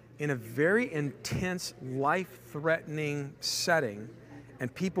in a very intense, life-threatening setting,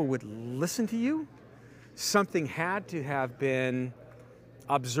 and people would listen to you, something had to have been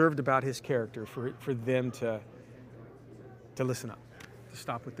observed about his character for them to listen up, to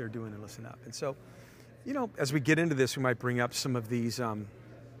stop what they're doing and listen up. And so, you know, as we get into this, we might bring up some of these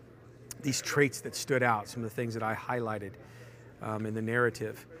traits that stood out, some of the things that I highlighted in the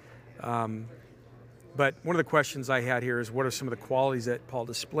narrative. But one of the questions I had here is, what are some of the qualities that Paul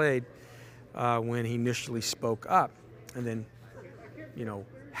displayed when he initially spoke up? And then, you know,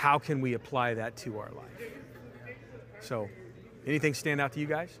 how can we apply that to our life? So, anything stand out to you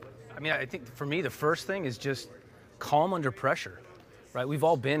guys? I mean, I think for me, the first thing is just calm under pressure, right? We've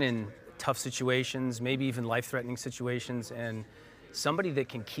all been in tough situations, maybe even life-threatening situations, and somebody that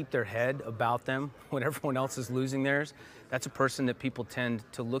can keep their head about them when everyone else is losing theirs, that's a person that people tend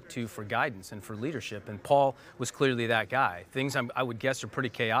to look to for guidance and for leadership. And Paul was clearly that guy. Things I would guess are pretty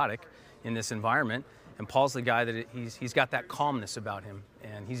chaotic in this environment, and Paul's the guy that he's got that calmness about him,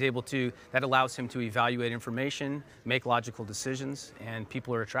 and he's able to, that allows him to evaluate information, make logical decisions, and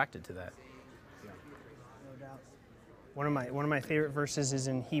people are attracted to that. One of my favorite verses is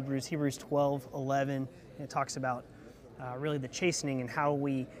in Hebrews 12:11. It talks about really the chastening and how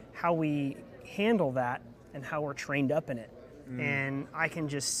we handle that and how we're trained up in it. And I can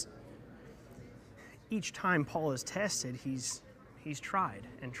just, each time Paul is tested, he's tried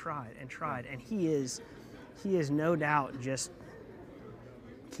and tried and tried, and he is no doubt just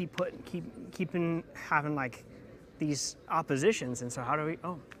keeping having like these oppositions. And so how do we?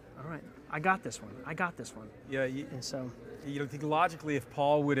 Oh, all right. I got this one. Yeah, and so you think logically, if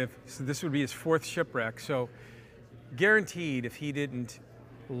Paul would have, so this would be his fourth shipwreck. So guaranteed, if he didn't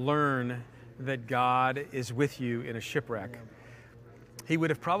learn that God is with you in a shipwreck, he would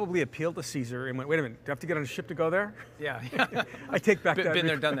have probably appealed to Caesar and went, wait a minute, do I have to get on a ship to go there? Yeah. I take back that. Been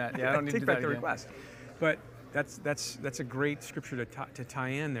there, done that. Yeah, I don't need to do that take back the again. request. But that's a great scripture to tie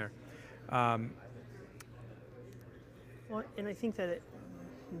in there. Well, and I think that it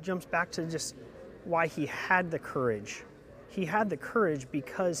jumps back to just why he had the courage. He had the courage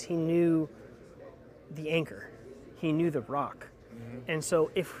because he knew the anchor. He knew the rock. Mm-hmm. And so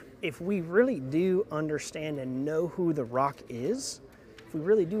if we really do understand and know who the rock is, if we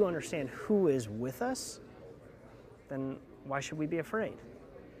really do understand who is with us, then why should we be afraid?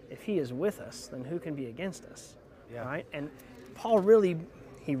 If he is with us, then who can be against us? Yeah. Right? And Paul really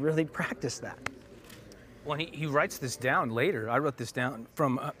practiced that. Well, he writes this down later. I wrote this down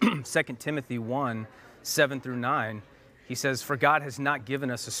from 2 Timothy 1, 7 through 9. He says, "For God has not given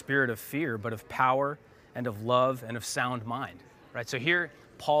us a spirit of fear, but of power and of love and of sound mind." Right? So here,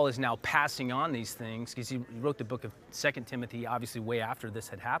 Paul is now passing on these things, because he wrote the book of 2 Timothy, obviously way after this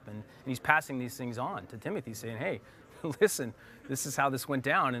had happened, and he's passing these things on to Timothy, saying, hey, listen, this is how this went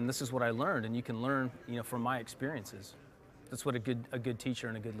down, and this is what I learned, and you can learn, from my experiences. That's what a good teacher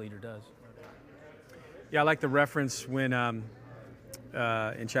and a good leader does. Yeah, I like the reference when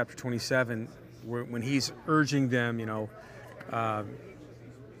in chapter 27, when he's urging them,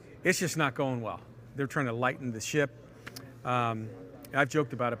 it's just not going well. They're trying to lighten the ship. I've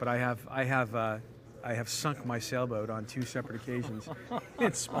joked about it, but I have sunk my sailboat on 2 separate occasions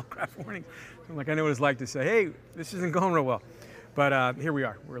in small craft warning. I'm like, I know what it's like to say, hey, this isn't going real well. But here we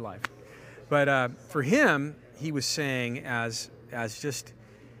are, we're alive. But for him, he was saying as just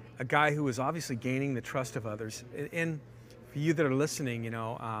a guy who was obviously gaining the trust of others. And for you that are listening,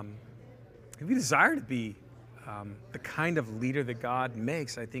 if you desire to be the kind of leader that God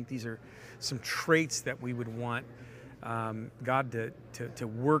makes, I think these are some traits that we would want God to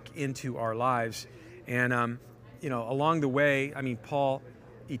work into our lives. And, along the way, Paul,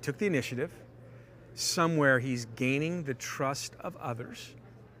 he took the initiative. Somewhere he's gaining the trust of others.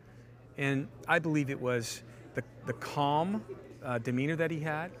 And I believe it was the calm demeanor that he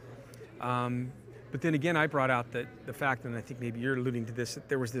had. But then again, I brought out the fact, and I think maybe you're alluding to this, that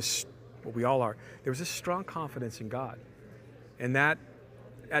there was this, what we all are, there was this strong confidence in God. And that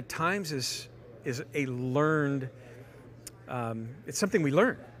at times is a learned, it's something we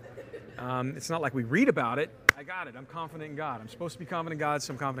learn. It's not like we read about it. I got it. I'm confident in God. I'm supposed to be confident in God,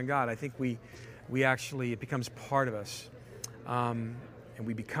 so I'm confident in God. I think we actually, it becomes part of us. And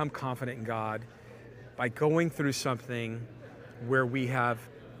we become confident in God by going through something where we have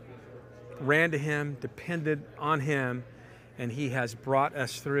ran to him, depended on him, and he has brought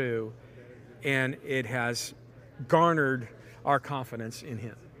us through, and it has garnered our confidence in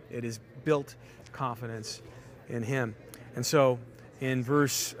him. It has built confidence in him. And so in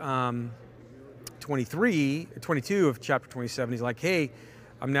verse 22 of chapter 27, he's like, hey,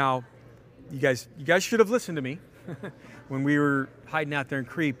 I'm now, you guys should have listened to me when we were hiding out there in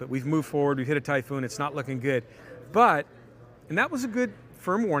Crete, but we've moved forward, we've hit a typhoon, it's not looking good. But, and that was a good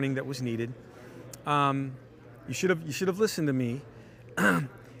firm warning that was needed. You should have listened to me and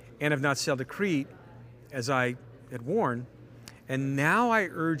have not sailed to Crete as I had warned. And now I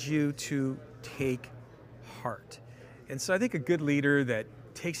urge you to take heart. And so I think a good leader that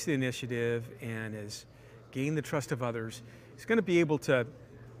takes the initiative and has gained the trust of others is going to be able to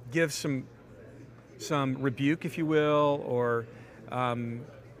give some rebuke, if you will, or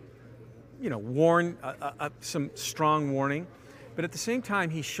warn some strong warning. But at the same time,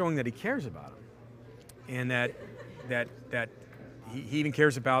 he's showing that he cares about them, and that he even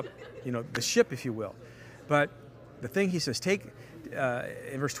cares about the ship, if you will. But the thing he says, take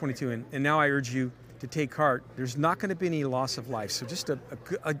in verse 22, and now I urge you to take heart. There's not going to be any loss of life. So just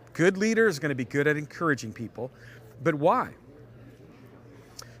a good leader is going to be good at encouraging people. But why?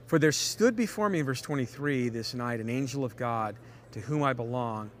 For there stood before me in verse 23 this night an angel of God to whom I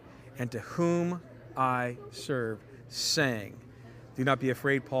belong and to whom I serve, saying, do not be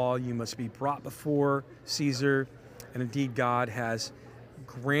afraid, Paul. You must be brought before Caesar. And indeed, God has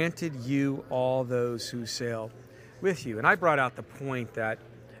granted you all those who sail with you. And I brought out the point that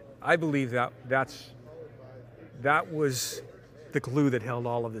I believe that was the glue that held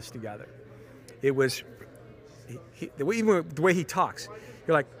all of this together. It was even the way he talks.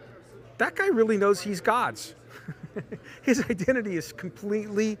 You're like, that guy really knows he's God's. His identity is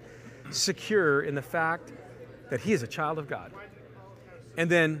completely secure in the fact that he is a child of God. And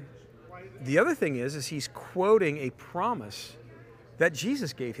then the other thing is he's quoting a promise that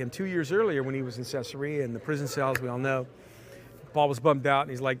Jesus gave him 2 years earlier when he was in Caesarea in the prison cells. We all know Paul was bummed out,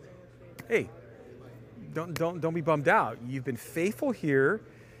 and he's like, hey, don't be bummed out. You've been faithful here.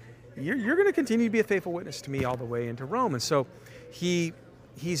 You're going to continue to be a faithful witness to me all the way into Rome. And so he's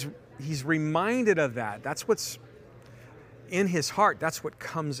reminded of that. That's what's in his heart. That's what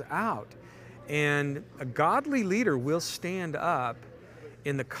comes out. And a godly leader will stand up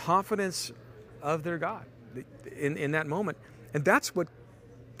in the confidence of their God in that moment. And that's why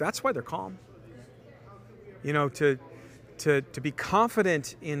they're calm. To be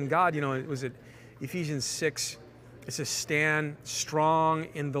confident in God, it was at Ephesians 6, it says, stand strong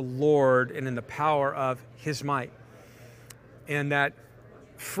in the Lord and in the power of his might. And that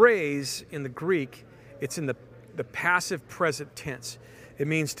phrase in the Greek, it's in the passive present tense. It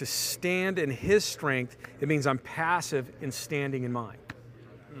means to stand in his strength. It means I'm passive in standing in mine.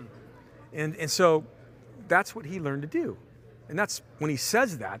 And so that's what he learned to do. And that's when he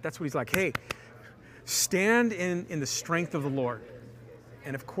says that, that's what he's like, hey, stand in the strength of the Lord.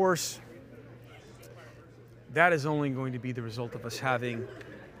 And of course, that is only going to be the result of us having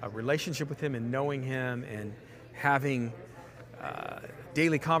a relationship with him and knowing him and having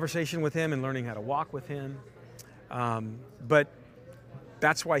daily conversation with him and learning how to walk with him. But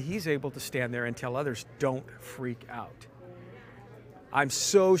that's why he's able to stand there and tell others, don't freak out. I'm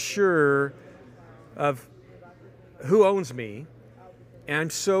so sure of who owns me, and I'm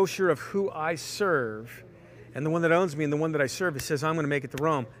so sure of who I serve, and the one that owns me and the one that I serve, it says, I'm going to make it to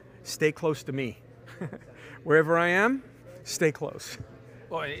Rome. Stay close to me. Wherever I am, stay close.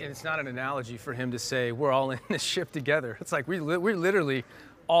 Well, and it's not an analogy for him to say, we're all in this ship together. It's like we're literally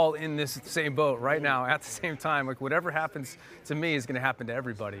all in this same boat right now at the same time. Like whatever happens to me is going to happen to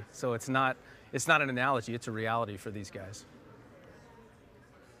everybody. So it's not an analogy, it's a reality for these guys.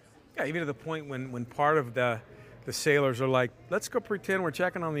 Yeah, even to the point when part of the sailors are like, let's go pretend we're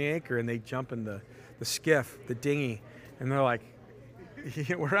checking on the anchor, and they jump in the skiff, the dinghy, and they're like,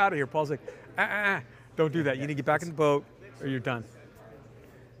 we're out of here. Paul's like, don't do that. You need to get back in the boat or you're done.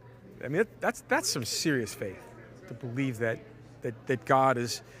 I mean, that's some serious faith to believe that God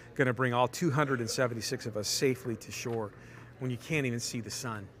is going to bring all 276 of us safely to shore when you can't even see the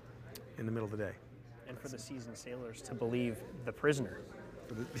sun in the middle of the day. And for the seasoned sailors to believe the prisoner.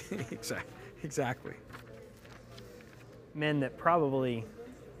 Exactly. Men that probably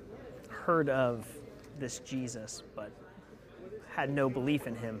heard of this Jesus, but had no belief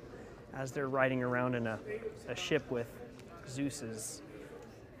in him, as they're riding around in a ship with Zeus's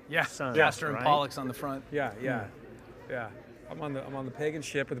sons. Castor and right? Pollux on the front. Yeah. I'm on the pagan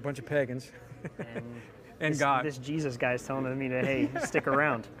ship with a bunch of pagans. And God. This Jesus guy's telling me to, hey, stick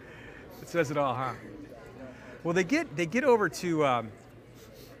around. It says it all, huh? Well, they get over to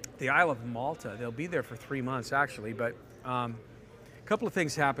the Isle of Malta. They'll be there for 3 months, actually. But a couple of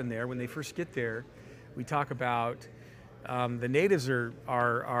things happen there. When they first get there, we talk about the natives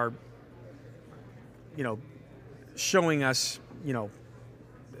are showing us,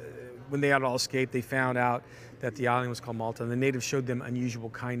 when they had all escaped, they found out that the island was called Malta, and the natives showed them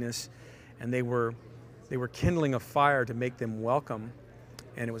unusual kindness, and they were kindling a fire to make them welcome.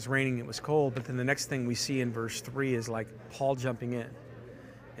 And it was raining, it was cold, but then the next thing we see in verse 3 is like Paul jumping in.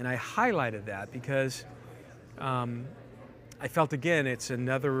 And I highlighted that because I felt, again, it's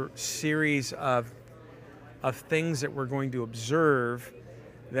another series of things that we're going to observe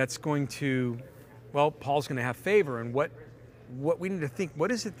that's going to, Paul's going to have favor. And what we need to think,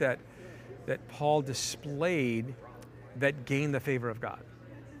 what is it that Paul displayed that gained the favor of God?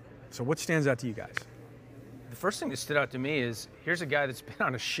 So what stands out to you guys? The first thing that stood out to me is, here's a guy that's been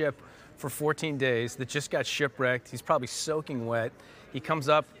on a ship for 14 days that just got shipwrecked. He's probably soaking wet. He comes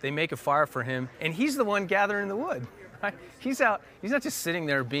up, they make a fire for him, and he's the one gathering the wood. Right? He's out. He's not just sitting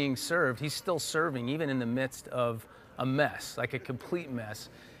there being served. He's still serving, even in the midst of a mess, like a complete mess.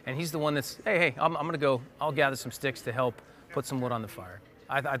 And he's the one that's, hey, I'm going to go. I'll gather some sticks to help put some wood on the fire.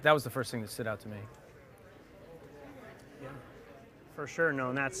 That was the first thing that stood out to me. Yeah, for sure.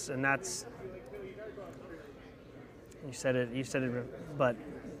 No, and that's. You said it, but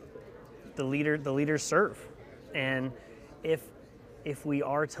the leaders serve, and if we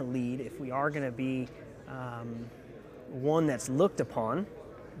are to lead, if we are going to be one that's looked upon,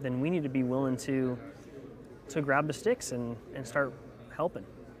 then we need to be willing to grab the sticks and start helping,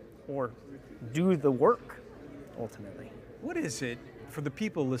 or do the work, ultimately. What is it for the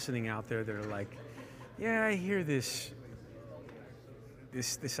people listening out there that are like, yeah, I hear this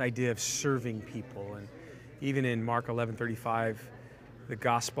idea of serving people, and even in Mark 11:35, the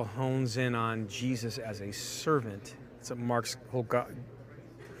gospel hones in on Jesus as a servant. It's Mark's whole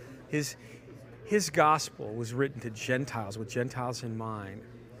his gospel was written to Gentiles, with Gentiles in mind.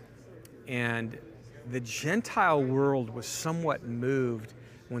 And the Gentile world was somewhat moved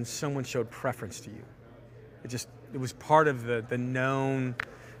when someone showed preference to you. It was part of the known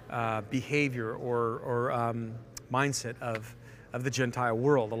behavior or mindset of the Gentile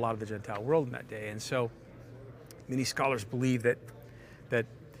world, a lot of the Gentile world in that day. And so many scholars believe that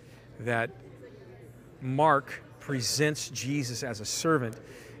Mark presents Jesus as a servant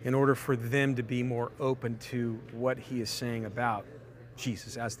in order for them to be more open to what he is saying about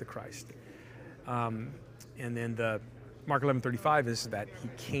Jesus as the Christ. And then the Mark 11:35 is that he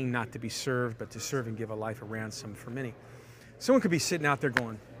came not to be served, but to serve and give a life a ransom for many. Someone could be sitting out there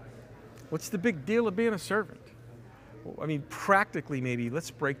going, what's the big deal of being a servant? I mean, practically maybe,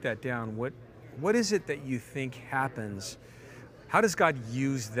 let's break that down. What is it that you think happens? How does God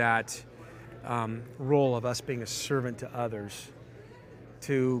use that role of us being a servant to others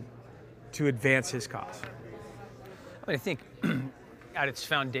to advance his cause? I think at its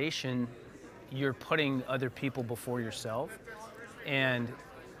foundation, you're putting other people before yourself. And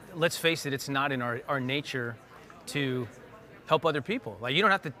let's face it, it's not in our nature to help other people. Like you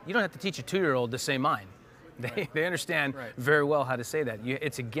don't have to teach a 2-year-old to say mine. They understand very well how to say that.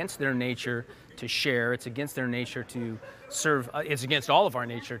 It's against their nature to share. It's against their nature to serve. It's against all of our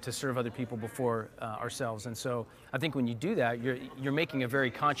nature to serve other people before ourselves. And so I think when you do that, you're making a very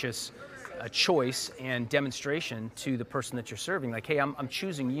conscious choice and demonstration to the person that you're serving. Like, hey, I'm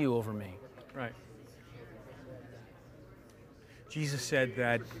choosing you over me. Right. Jesus said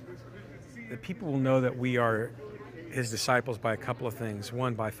that the people will know that we are his disciples by a couple of things.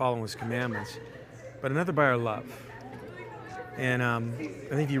 One, by following his commandments, but another by our love. And I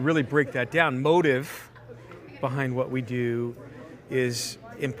think if you really break that down, motive behind what we do is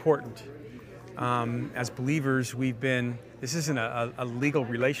important. As believers, this isn't a legal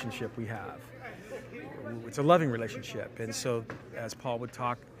relationship we have. It's a loving relationship. And so, as Paul would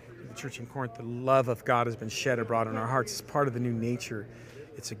talk to the church in Corinth, the love of God has been shed abroad in our hearts. It's part of the new nature.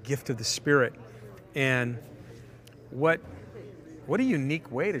 It's a gift of the Spirit. And what a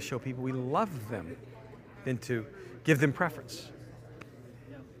unique way to show people we love them than to give them preference.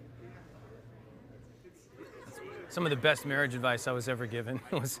 Some of the best marriage advice I was ever given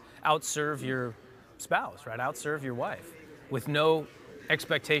was outserve your spouse, right? Outserve your wife with no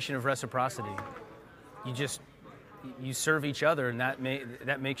expectation of reciprocity. You serve each other, and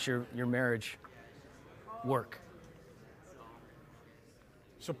that makes your marriage work.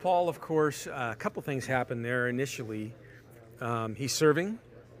 So Paul, of course, a couple things happen there initially. He's serving,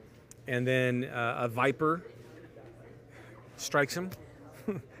 and then a viper strikes him.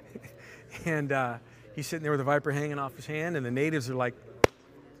 And he's sitting there with a viper hanging off his hand, and the natives are like,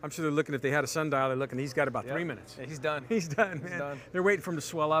 I'm sure they're looking, if they had a sundial, they're looking, he's got about 3 minutes. Yeah, he's done. He's done, man. Done. They're waiting for him to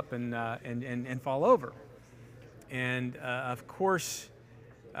swell up and fall over. And of course,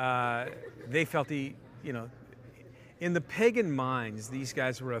 they felt in the pagan minds, these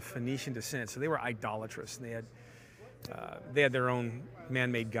guys were of Phoenician descent, so they were idolatrous. And they had their own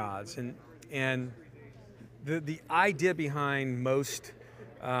man-made gods. And the idea behind most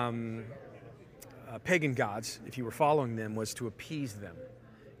pagan gods, if you were following them, was to appease them.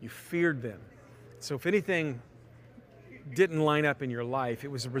 You feared them. So if anything didn't line up in your life,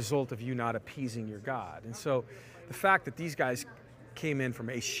 it was a result of you not appeasing your God. And so the fact that these guys came in from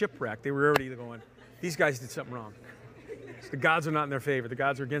a shipwreck, they were already going, these guys did something wrong. The gods are not in their favor. The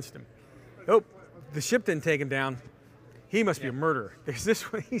gods are against him. Oh, the ship didn't take him down. He must be a murderer. There's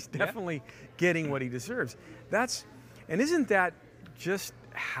this way. He's definitely getting what he deserves. And isn't that just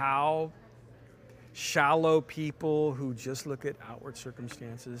how shallow people who just look at outward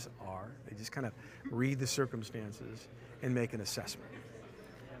circumstances are? They just kind of read the circumstances and make an assessment.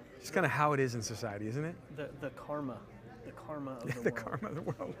 It's kind of how it is in society, isn't it? The karma of the world. The karma of the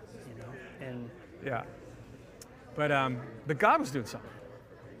world. And yeah. But God was doing something.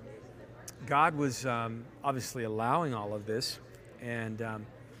 God was obviously allowing all of this, and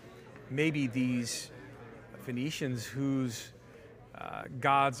maybe these Phoenicians whose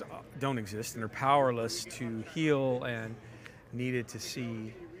gods don't exist and are powerless to heal and needed to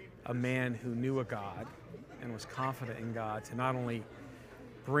see a man who knew a God and was confident in God to not only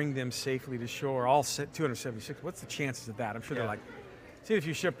bring them safely to shore, all 276. What's the chances of that? I'm sure they're like, seen a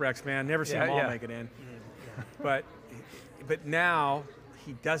few shipwrecks, man. Never seen them all make it in. But now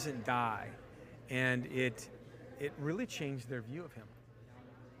he doesn't die, and it really changed their view of him.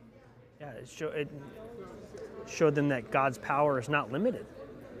 Yeah, it showed them that God's power is not limited,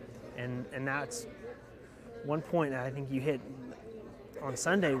 and that's one point that I think you hit on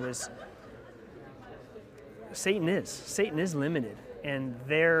Sunday was Satan is limited, and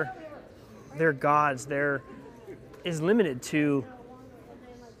their gods is limited to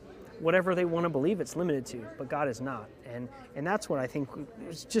whatever they want to believe it's limited to, but God is not. And that's what I think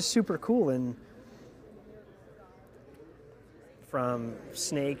is just super cool. And from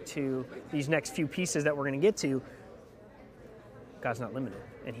Snake to these next few pieces that we're going to get to, God's not limited.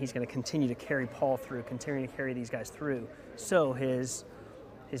 And he's going to continue to carry Paul through, continue to carry these guys through, so his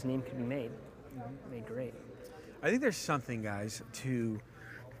name can be made great. I think there's something, guys, to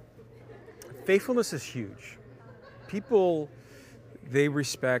faithfulness is huge. People, they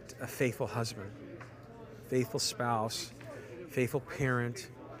respect a faithful husband, faithful spouse, faithful parent,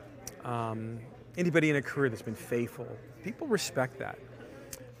 anybody in a career that's been faithful. People respect that.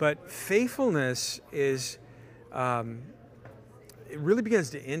 But faithfulness is, it really begins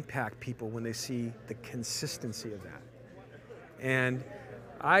to impact people when they see the consistency of that. And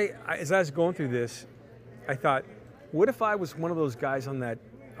I as I was going through this, I thought, what if I was one of those guys on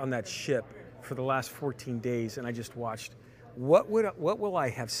that ship for the last 14 days and I just watched, what will I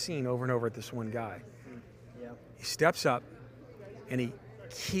have seen over and over at this one guy? Yeah. He steps up and he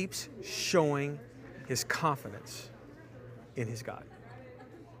keeps showing his confidence in his God.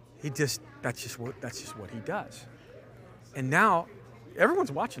 That's just what he does. And now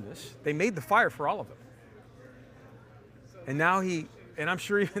everyone's watching this. They made the fire for all of them. And now and I'm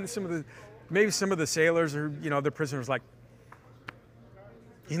sure even maybe some of the sailors or, the prisoners like,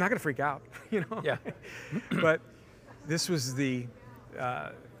 he's not going to freak out, Yeah. But this was the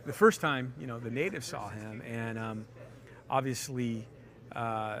first time, the natives saw him, and obviously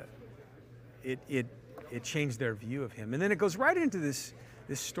it changed their view of him. And then it goes right into this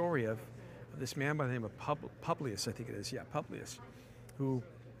story of this man by the name of Publius, I think it is, Publius, who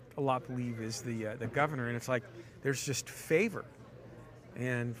a lot believe is the governor, and it's like there's just favor.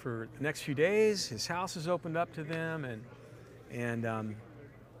 And for the next few days, his house is opened up to them, and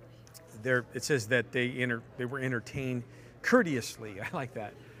it says that they were entertained courteously. I like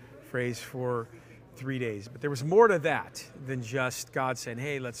that phrase, for 3 days. But there was more to that than just God saying,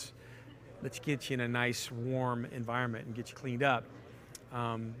 "Hey, let's get you in a nice, warm environment and get you cleaned up."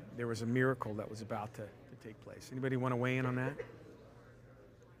 There was a miracle that was about to take place. Anybody want to weigh in on that?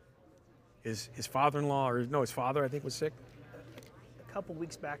 His father-in-law, his father, I think, was sick. A couple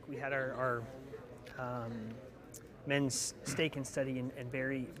weeks back, we had our men's steak and study, and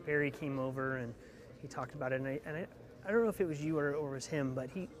Barry came over and he talked about it. And I don't know if it was you or it was him, but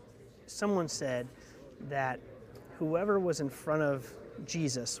someone said that whoever was in front of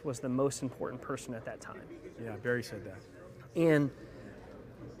Jesus was the most important person at that time. Yeah, Barry said that. And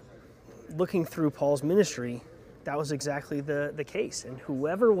looking through Paul's ministry, that was exactly the case. And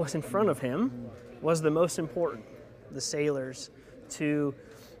whoever was in front of him was the most important. The sailors to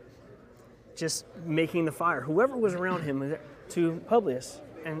just making the fire. Whoever was around him to Publius.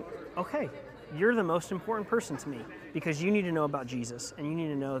 And okay, you're the most important person to me because you need to know about Jesus and you need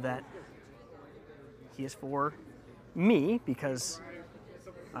to know that he is for me because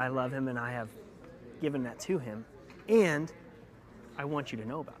I love him and I have given that to him. And I want you to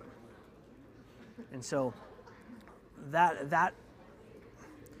know about him. And so that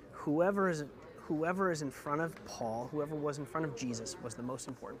whoever is in front of Paul, whoever was in front of Jesus was the most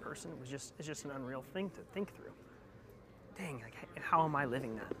important person. It's just an unreal thing to think through. Dang, like, how am I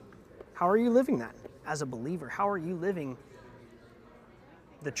living that? How are you living that as a believer? How are you living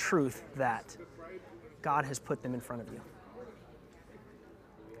the truth that God has put them in front of you?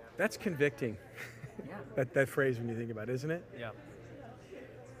 That's convicting. Yeah. that phrase when you think about it, isn't it? Yeah.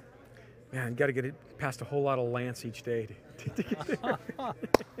 Man, got to get it past a whole lot of Lance each day to get there.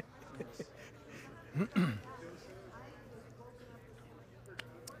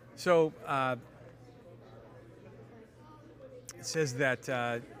 So it says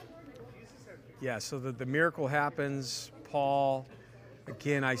that, so the miracle happens. Paul,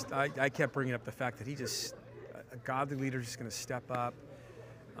 again, I kept bringing up the fact that a godly leader is just going to step up.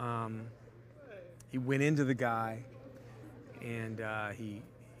 He went into the guy, and he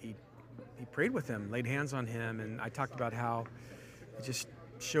prayed with him, laid hands on him, and I talked about how it just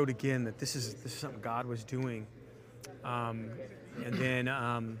showed again that this is something God was doing. And then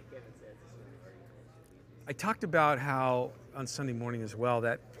I talked about how on Sunday morning as well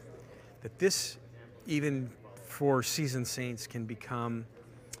that this, even for seasoned saints, can become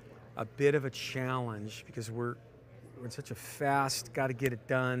a bit of a challenge because we're in such a fast, got to get it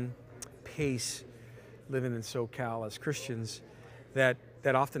done pace living in SoCal as Christians that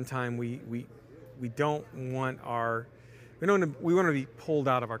oftentimes we don't want we want to be pulled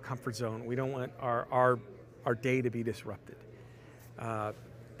out of our comfort zone. We don't want our day to be disrupted.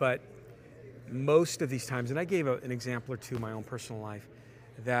 But most of these times, and I gave an example or two in my own personal life,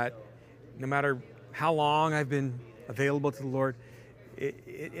 that no matter how long I've been available to the Lord,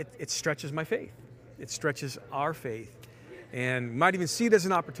 it stretches my faith. It stretches our faith. And you might even see it as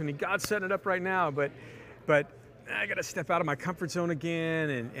an opportunity. God's setting it up right now, but I got to step out of my comfort zone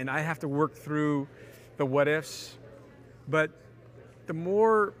again, and I have to work through the what ifs. But the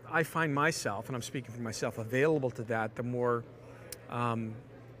more I find myself, and I'm speaking for myself, available to that, the more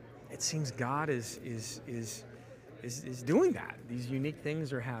it seems God is doing that. These unique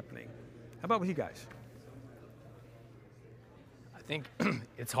things are happening. How about with you guys? I think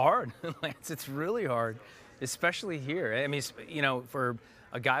it's hard, Lance. It's really hard, especially here. I mean, for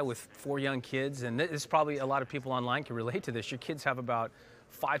a guy with 4 young kids, and this probably a lot of people online can relate to this. Your kids have about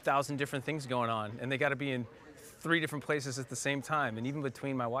 5,000 different things going on, and they got to be in 3 different places at the same time. And even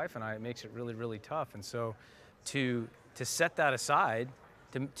between my wife and I, it makes it really, really tough. And so to set that aside,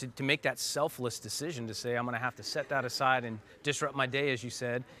 to make that selfless decision to say, I'm going to have to set that aside and disrupt my day, as you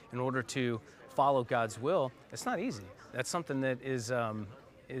said, in order to follow God's will, it's not easy. That's something that is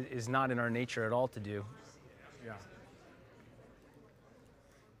not in our nature at all to do. Yeah.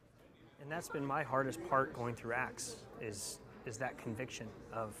 And that's been my hardest part going through Acts, is that conviction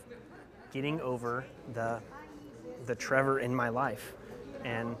of getting over the Trevor in my life.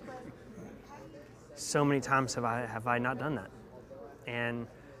 And so many times have I not done that. And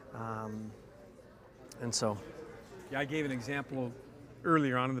so. Yeah, I gave an example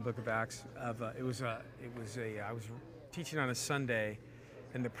earlier on in the book of Acts of I was teaching on a Sunday,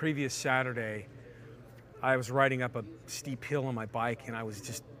 and the previous Saturday I was riding up a steep hill on my bike, and I was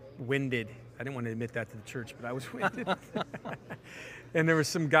just winded. I didn't want to admit that to the church, but I was winded. And there was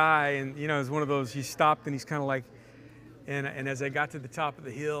some guy, and it was one of those, he stopped and he's kind of like, and as I got to the top of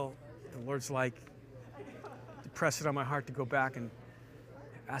the hill, the Lord's like, press it on my heart to go back and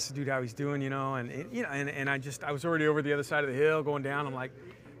ask the dude how he's doing, and I was already over the other side of the hill going down. I'm like,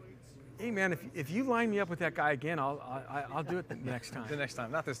 hey man, if you line me up with that guy again, I'll do it the next time. The next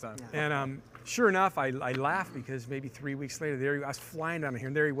time, not this time. And sure enough, I laughed because maybe 3 weeks later, I was flying down here,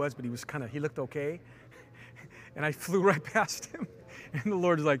 and there he was, but he looked okay. And I flew right past him, and the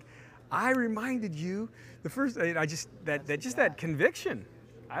Lord's like, I reminded you the first. That conviction.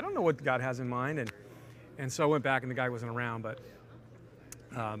 I don't know what God has in mind, and so I went back, and the guy wasn't around, but.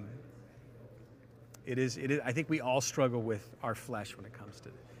 It is. I think we all struggle with our flesh when it comes to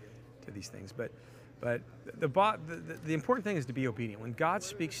these things. But the important thing is to be obedient. When God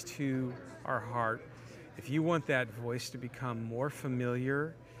speaks to our heart, if you want that voice to become more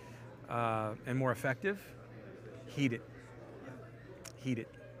familiar and more effective, heed it. Heed it.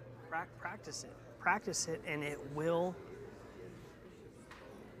 Practice it. Practice it, and it won't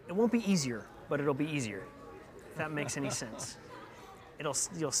be easier, but it'll be easier. If that makes any sense.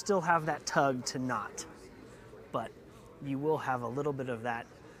 you'll still have that tug to not, but you will have a little bit of that.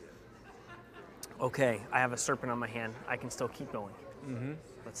 Okay, I have a serpent on my hand. I can still keep going. Mm-hmm.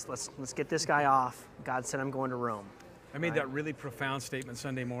 Let's get this guy off. God said I'm going to Rome. I made that really profound statement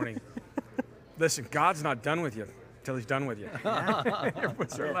Sunday morning. Listen, God's not done with you until he's done with you.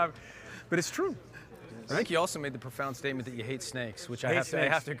 Everyone's laughing. But it's true. I think you also made the profound statement that you hate snakes, which I have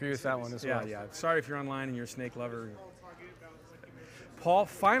to agree with that one as well. Yeah. Sorry if you're online and you're a snake lover. Paul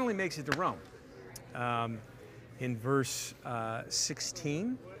finally makes it to Rome. In verse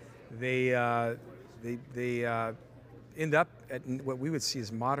 16, they end up at what we would see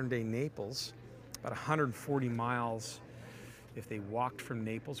as modern-day Naples, about 140 miles if they walked from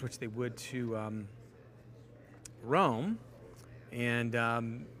Naples, which they would to Rome. And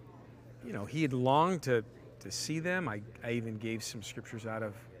he had longed to see them. I even gave some scriptures out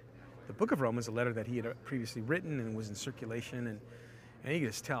of the book of Romans, a letter that he had previously written and was in circulation. And you could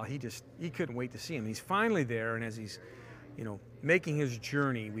just tell he couldn't wait to see him. He's finally there, and as he's making his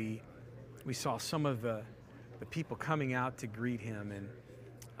journey, we saw some of the people coming out to greet him,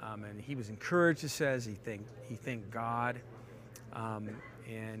 and he was encouraged. It says he thanked God,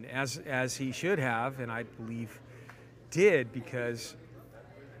 and as he should have, and I believe did, because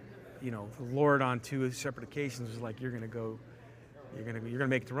the Lord on 2 separate occasions was like, you're gonna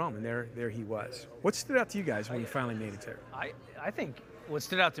make it to Rome, and there he was. What stood out to you guys when he finally made it there? I think what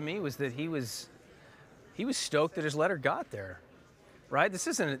stood out to me was that he was stoked that his letter got there, right? This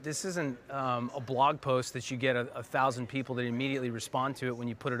isn't a blog post that you get 1,000 people that immediately respond to it when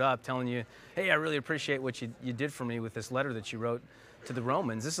you put it up, telling you, hey, I really appreciate what you did for me with this letter that you wrote to the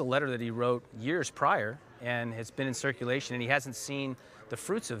Romans. This is a letter that he wrote years prior, and it's been in circulation, and he hasn't seen the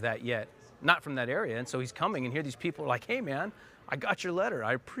fruits of that yet, not from that area. And so he's coming, and here these people are like, hey, man, I got your letter.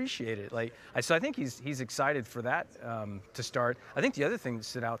 I appreciate it. So I think he's excited for that to start. I think the other thing that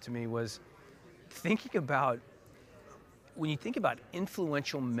stood out to me was thinking about, when you think about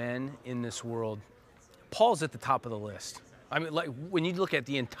influential men in this world, Paul's at the top of the list. I mean, like when you look at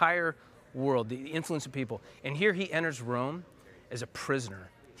the entire world, the influence of people, and here he enters Rome as a prisoner.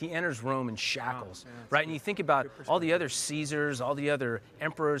 He enters Rome in shackles, right? And you think about all the other Caesars, all the other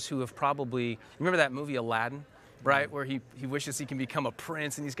emperors who have probably, remember that movie Aladdin, right? Where he wishes he can become a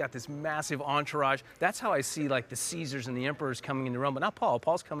prince, and he's got this massive entourage. That's how I see like the Caesars and the emperors coming into Rome, but not Paul.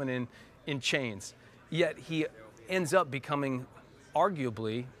 Paul's coming in chains. Yet he ends up becoming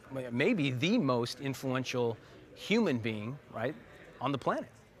arguably, maybe the most influential human being, right, on the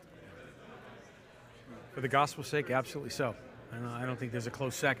planet. For the gospel's sake, absolutely so. I don't think there's a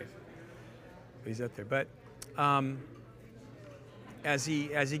close second. He's up there. But as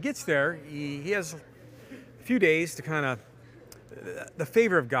he gets there, he has a few days to kind of, the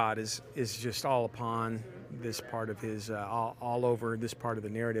favor of God is just all upon this part of his, all over this part of the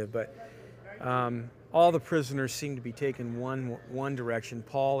narrative. But all the prisoners seem to be taken one direction.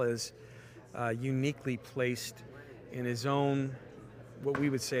 Paul is uniquely placed in his own, what we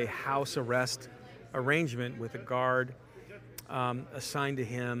would say, house arrest arrangement with a guard assigned to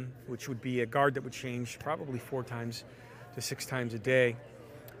him, which would be a guard that would change probably 4 times to 6 times a day.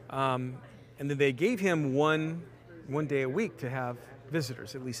 And then they gave him one day a week to have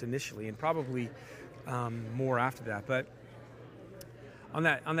visitors, at least initially, and probably more after that. But on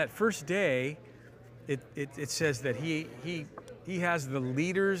that first day, it says that he has the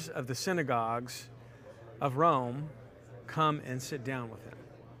leaders of the synagogues of Rome come and sit down with him.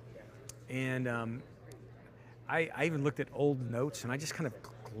 And I even looked at old notes, and I just kind of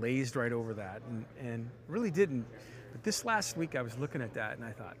glazed right over that and really didn't. But this last week I was looking at that, and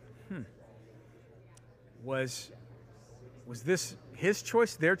I thought, was this his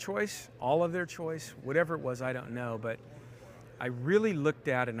choice, their choice, all of their choice? Whatever it was, I don't know. But I really looked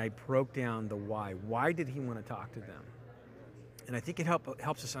at it, and I broke down the why. Why did he want to talk to them? And I think it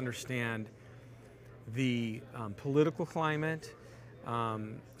helps us understand the political climate,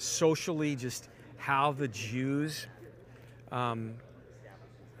 socially, just how the Jews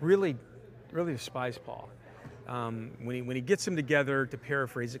really despise Paul. When he gets them together, to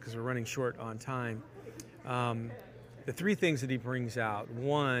paraphrase it because we're running short on time, the 3 things that he brings out.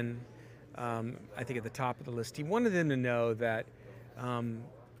 One, I think at the top of the list, he wanted them to know that,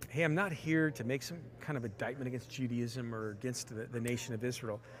 hey, I'm not here to make some kind of indictment against Judaism or against the nation of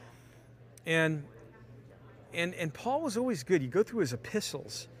Israel. And Paul was always good. You go through his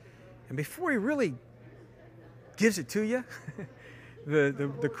epistles, and before he really gives it to you,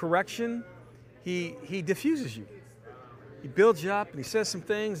 the correction, he diffuses you. He builds you up, and he says some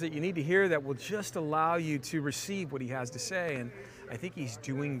things that you need to hear that will just allow you to receive what he has to say. And I think he's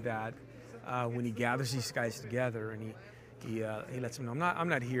doing that when he gathers these guys together, and he lets them know, I'm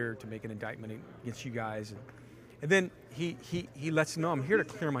not here to make an indictment against you guys. And then he lets them know, I'm here to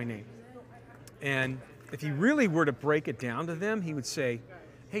clear my name. And if he really were to break it down to them, he would say,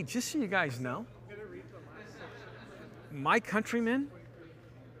 hey, just so you guys know, my countrymen,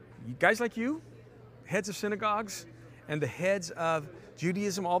 you guys like you, heads of synagogues, and the heads of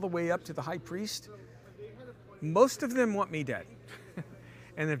Judaism all the way up to the high priest, most of them want me dead.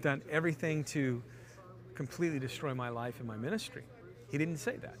 And they've done everything to completely destroy my life and my ministry. He didn't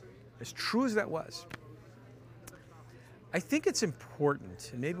say that. As true as that was, I think it's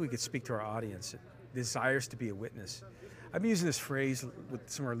important, and maybe we could speak to our audience that desires to be a witness. I've been using this phrase with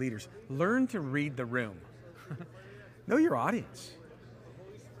some of our leaders: learn to read the room. Know your audience.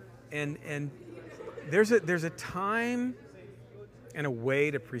 And there's a time and a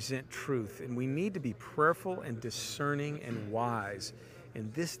way to present truth, and we need to be prayerful and discerning and wise in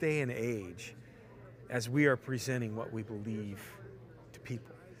this day and age as we are presenting what we believe to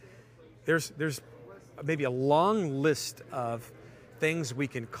people. There's maybe a long list of things we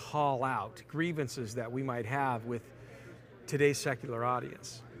can call out, grievances that we might have with today's secular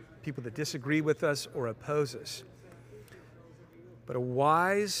audience, people that disagree with us or oppose us. But a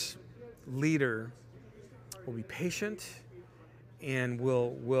wise leader will be patient and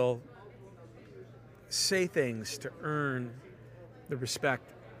will say things to earn the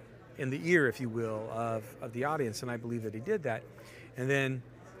respect in the ear, if you will, of the audience. And I believe that he did that. And then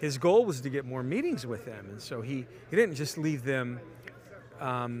his goal was to get more meetings with them. And so he didn't just leave them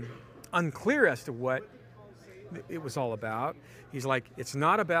unclear as to what it was all about. He's like, it's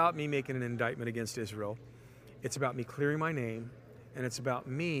not about me making an indictment against Israel. It's about me clearing my name, and it's about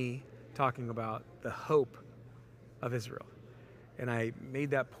me talking about the hope of Israel. And I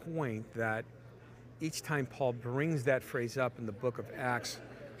made that point that each time Paul brings that phrase up in the book of Acts,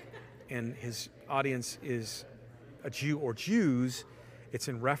 and his audience is a Jew or Jews, it's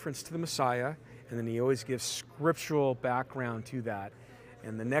in reference to the Messiah, and then he always gives scriptural background to that.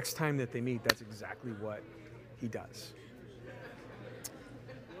 And the next time that they meet, that's exactly what he does.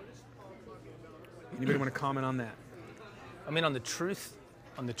 Anybody want to comment on that? I mean, on the truth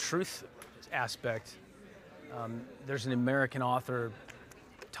aspect, there's an American author,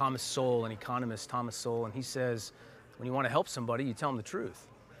 Thomas Sowell, an economist, Thomas Sowell, and he says, when you want to help somebody, you tell them the truth.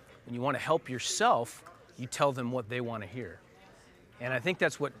 When you want to help yourself, you tell them what they want to hear. And I think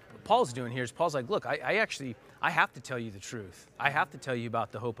that's what Paul's doing here. Is Paul's like, look, I have to tell you the truth. I have to tell you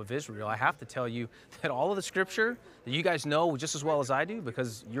about the hope of Israel. I have to tell you that all of the scripture that you guys know just as well as I do,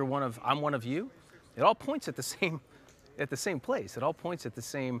 because I'm one of you. It all points at the same place. It all points at the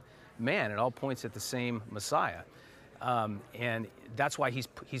same man. It all points at the same Messiah. And that's why he's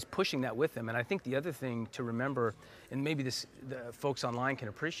pushing that with them. And I think the other thing to remember, and maybe the folks online can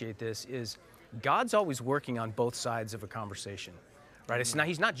appreciate this, is God's always working on both sides of a conversation. Right?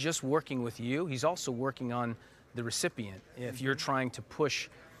 He's not just working with you, he's also working on the recipient. If you're trying to push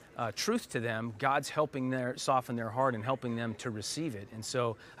truth to them, God's helping soften their heart and helping them to receive it. And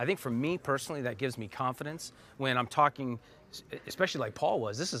so I think for me personally, that gives me confidence when I'm talking, especially like Paul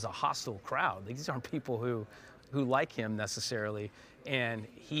was. This is a hostile crowd. These aren't people who like him necessarily. And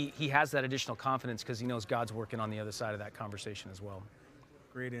he has that additional confidence because he knows God's working on the other side of that conversation as well.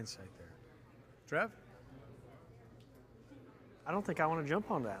 Great insight there. Trev? I don't think I want to jump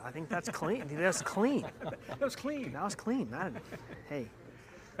on that. I think that's clean. That's clean. That was clean. That was clean. Hey.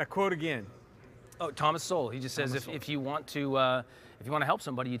 That quote again. Oh, Thomas Sowell. He just says if you want to help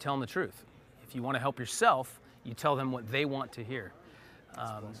somebody, you tell them the truth. If you want to help yourself, you tell them what they want to hear.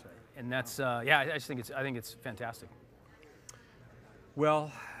 And that's I think it's fantastic.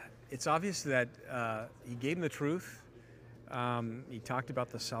 Well, it's obvious that he gave them the truth. He talked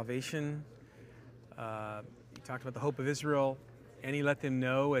about the salvation. He talked about the hope of Israel. And he let them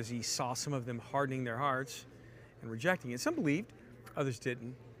know as he saw some of them hardening their hearts and rejecting it. Some believed, others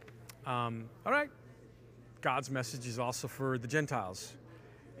didn't. All right, God's message is also for the Gentiles.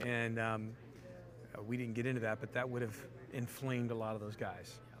 And we didn't get into that, but that would have inflamed a lot of those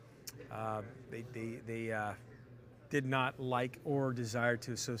guys. They did not like or desire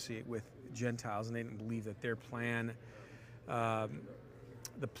to associate with Gentiles, and they didn't believe that their plan,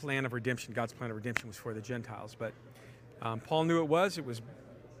 the plan of redemption, God's plan of redemption, was for the Gentiles. But Paul knew it was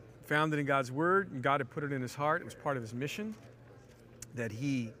founded in God's word, and God had put it in his heart. It was part of his mission that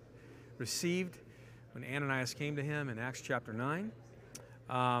he received when Ananias came to him in Acts chapter 9.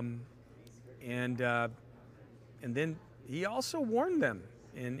 And then he also warned them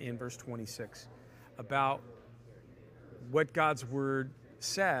in verse 26 about what God's word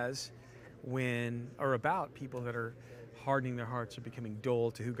says about people that are hardening their hearts or becoming dull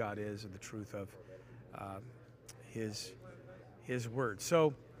to who God is and the truth of his His Word.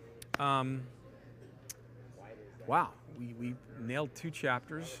 So, wow, we nailed 2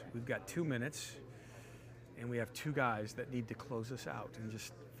 chapters. We've got 2 minutes, and we have 2 guys that need to close us out. And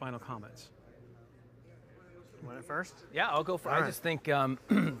just final comments. You want it first? Yeah, I'll go first. I just think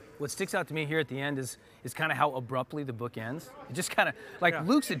what sticks out to me here at the end is kind of how abruptly the book ends. It just kind of, like,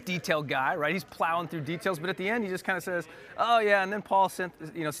 Luke's a detailed guy, right? He's plowing through details, but at the end he just kind of says, oh yeah, and then Paul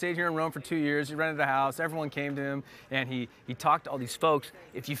stayed here in Rome for 2 years, he rented a house, everyone came to him, and he talked to all these folks.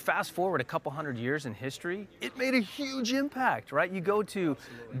 If you fast forward a couple hundred years in history, it made a huge impact, right? You go to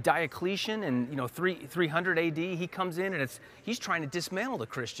Diocletian and 300 AD, he comes in and he's trying to dismantle the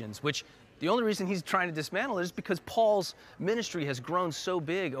Christians, which the only reason he's trying to dismantle it is because Paul's ministry has grown so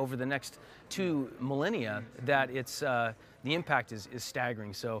big over the next 2 millennia that it's the impact is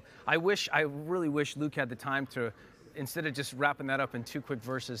staggering. So I really wish Luke had the time to, instead of just wrapping that up in 2 quick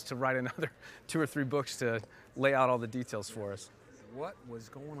verses, to write another 2 or 3 books to lay out all the details for us. What was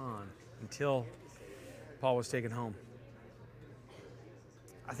going on until Paul was taken home?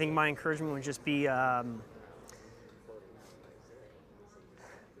 I think my encouragement would just be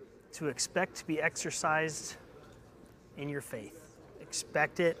to expect to be exercised in your faith.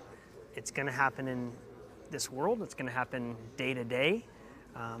 Expect it. It's going to happen in this world. It's going to happen day to day.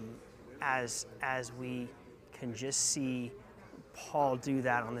 As we can just see Paul do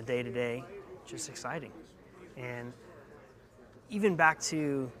that on the day to day, just exciting. And even back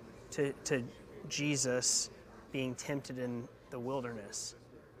to Jesus being tempted in the wilderness,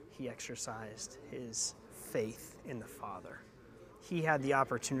 he exercised his faith in the Father. He had the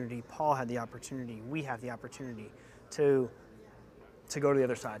opportunity, Paul had the opportunity, we have the opportunity to go to the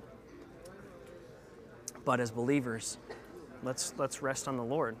other side. But as believers, let's rest on the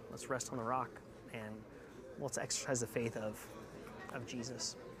Lord, let's rest on the rock, and let's exercise the faith of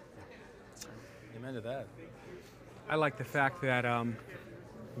Jesus. Amen to that. I like the fact that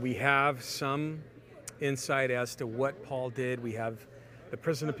we have some insight as to what Paul did. We have the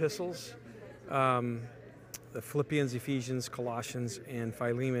prison epistles, the Philippians, Ephesians, Colossians, and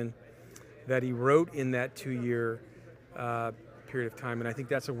Philemon that he wrote in that 2-year period of time. And I think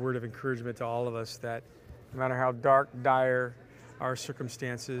that's a word of encouragement to all of us, that no matter how dark, dire our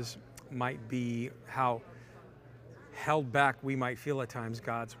circumstances might be, how held back we might feel at times,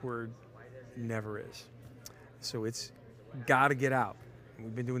 God's word never is. So it's got to get out. And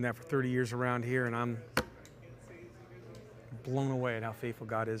we've been doing that for 30 years around here, and I'm blown away at how faithful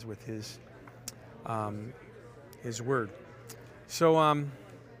God is with his word. So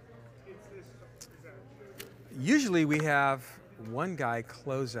usually we have one guy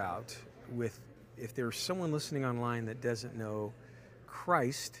close out with, if there's someone listening online that doesn't know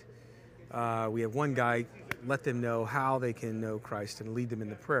Christ, we have one guy let them know how they can know Christ and lead them in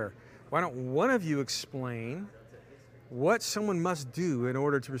the prayer. Why don't one of you explain what someone must do in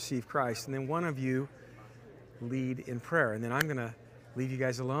order to receive Christ, and then one of you lead in prayer. And then I'm going to leave you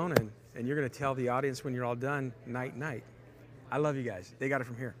guys alone, and you're going to tell the audience when you're all done, night, night. I love you guys. They got it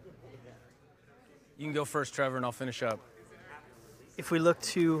from here. You can go first, Trevor, and I'll finish up. If we look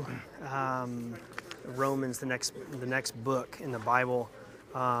to Romans, the next book in the Bible,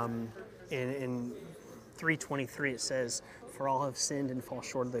 in 3:23 it says, "For all have sinned and fall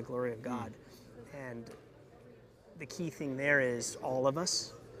short of the glory of God." And the key thing there is all of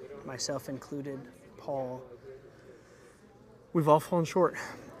us, myself included, Paul, we've all fallen short.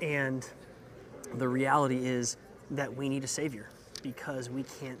 And the reality is that we need a Savior because we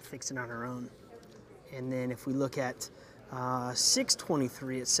can't fix it on our own. And then if we look at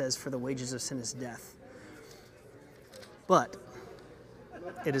 6:23, it says, "For the wages of sin is death. But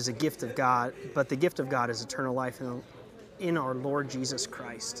it is a gift of God, but the gift of God is eternal life in our Lord Jesus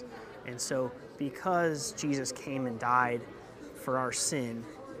Christ." And so because Jesus came and died for our sin,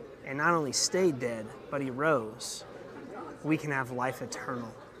 and not only stayed dead, but he rose, we can have life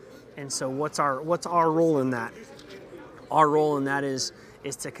eternal. And so what's our role in that? Our role in that is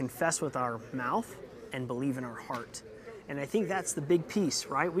to confess with our mouth and believe in our heart. And I think that's the big piece,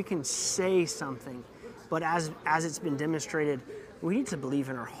 right? We can say something, but as it's been demonstrated, we need to believe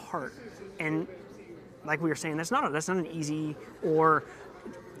in our heart. And like we were saying, that's not an easy or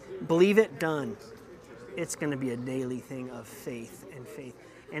believe it, done. It's going to be a daily thing of faith,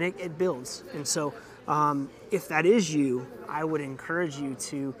 and it builds. And so if that is you, I would encourage you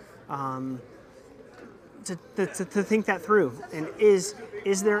to think that through. And is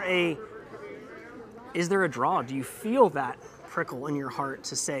there a draw? Do you feel that prickle in your heart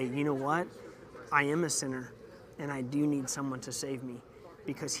to say, you know what, I am a sinner and I do need someone to save me,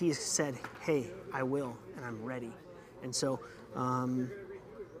 because he has said, hey, I will, and I'm ready. And so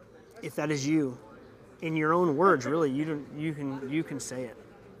if that is you, in your own words, really, you can say it.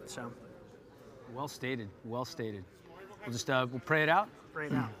 So. Well stated. Well stated. We'll just we'll pray it out. Pray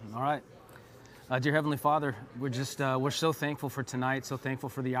it out. All right. Dear Heavenly Father, we're so thankful for tonight. So thankful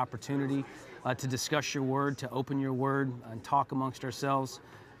for the opportunity to discuss your word, to open your word, and talk amongst ourselves.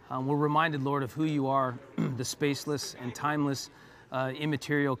 We're reminded, Lord, of who you are, the spaceless and timeless,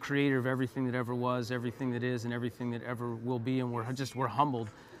 immaterial creator of everything that ever was, everything that is, and everything that ever will be. And we're humbled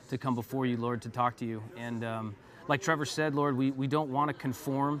to come before you, Lord, to talk to you. And like Trevor said, Lord, we don't want to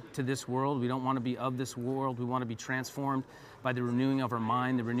conform to this world. We don't want to be of this world. We want to be transformed by the renewing of our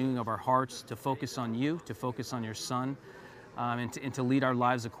mind, the renewing of our hearts, to focus on you, to focus on your Son, and to lead our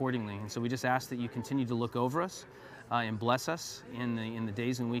lives accordingly. And so we just ask that you continue to look over us and bless us in the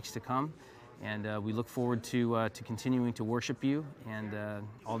days and weeks to come. And we look forward to continuing to worship you. And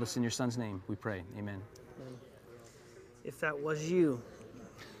all this in your Son's name, we pray. Amen. If that was you,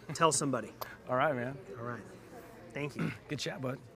 tell somebody. All right, man. All right. Thank you. Good chat, bud.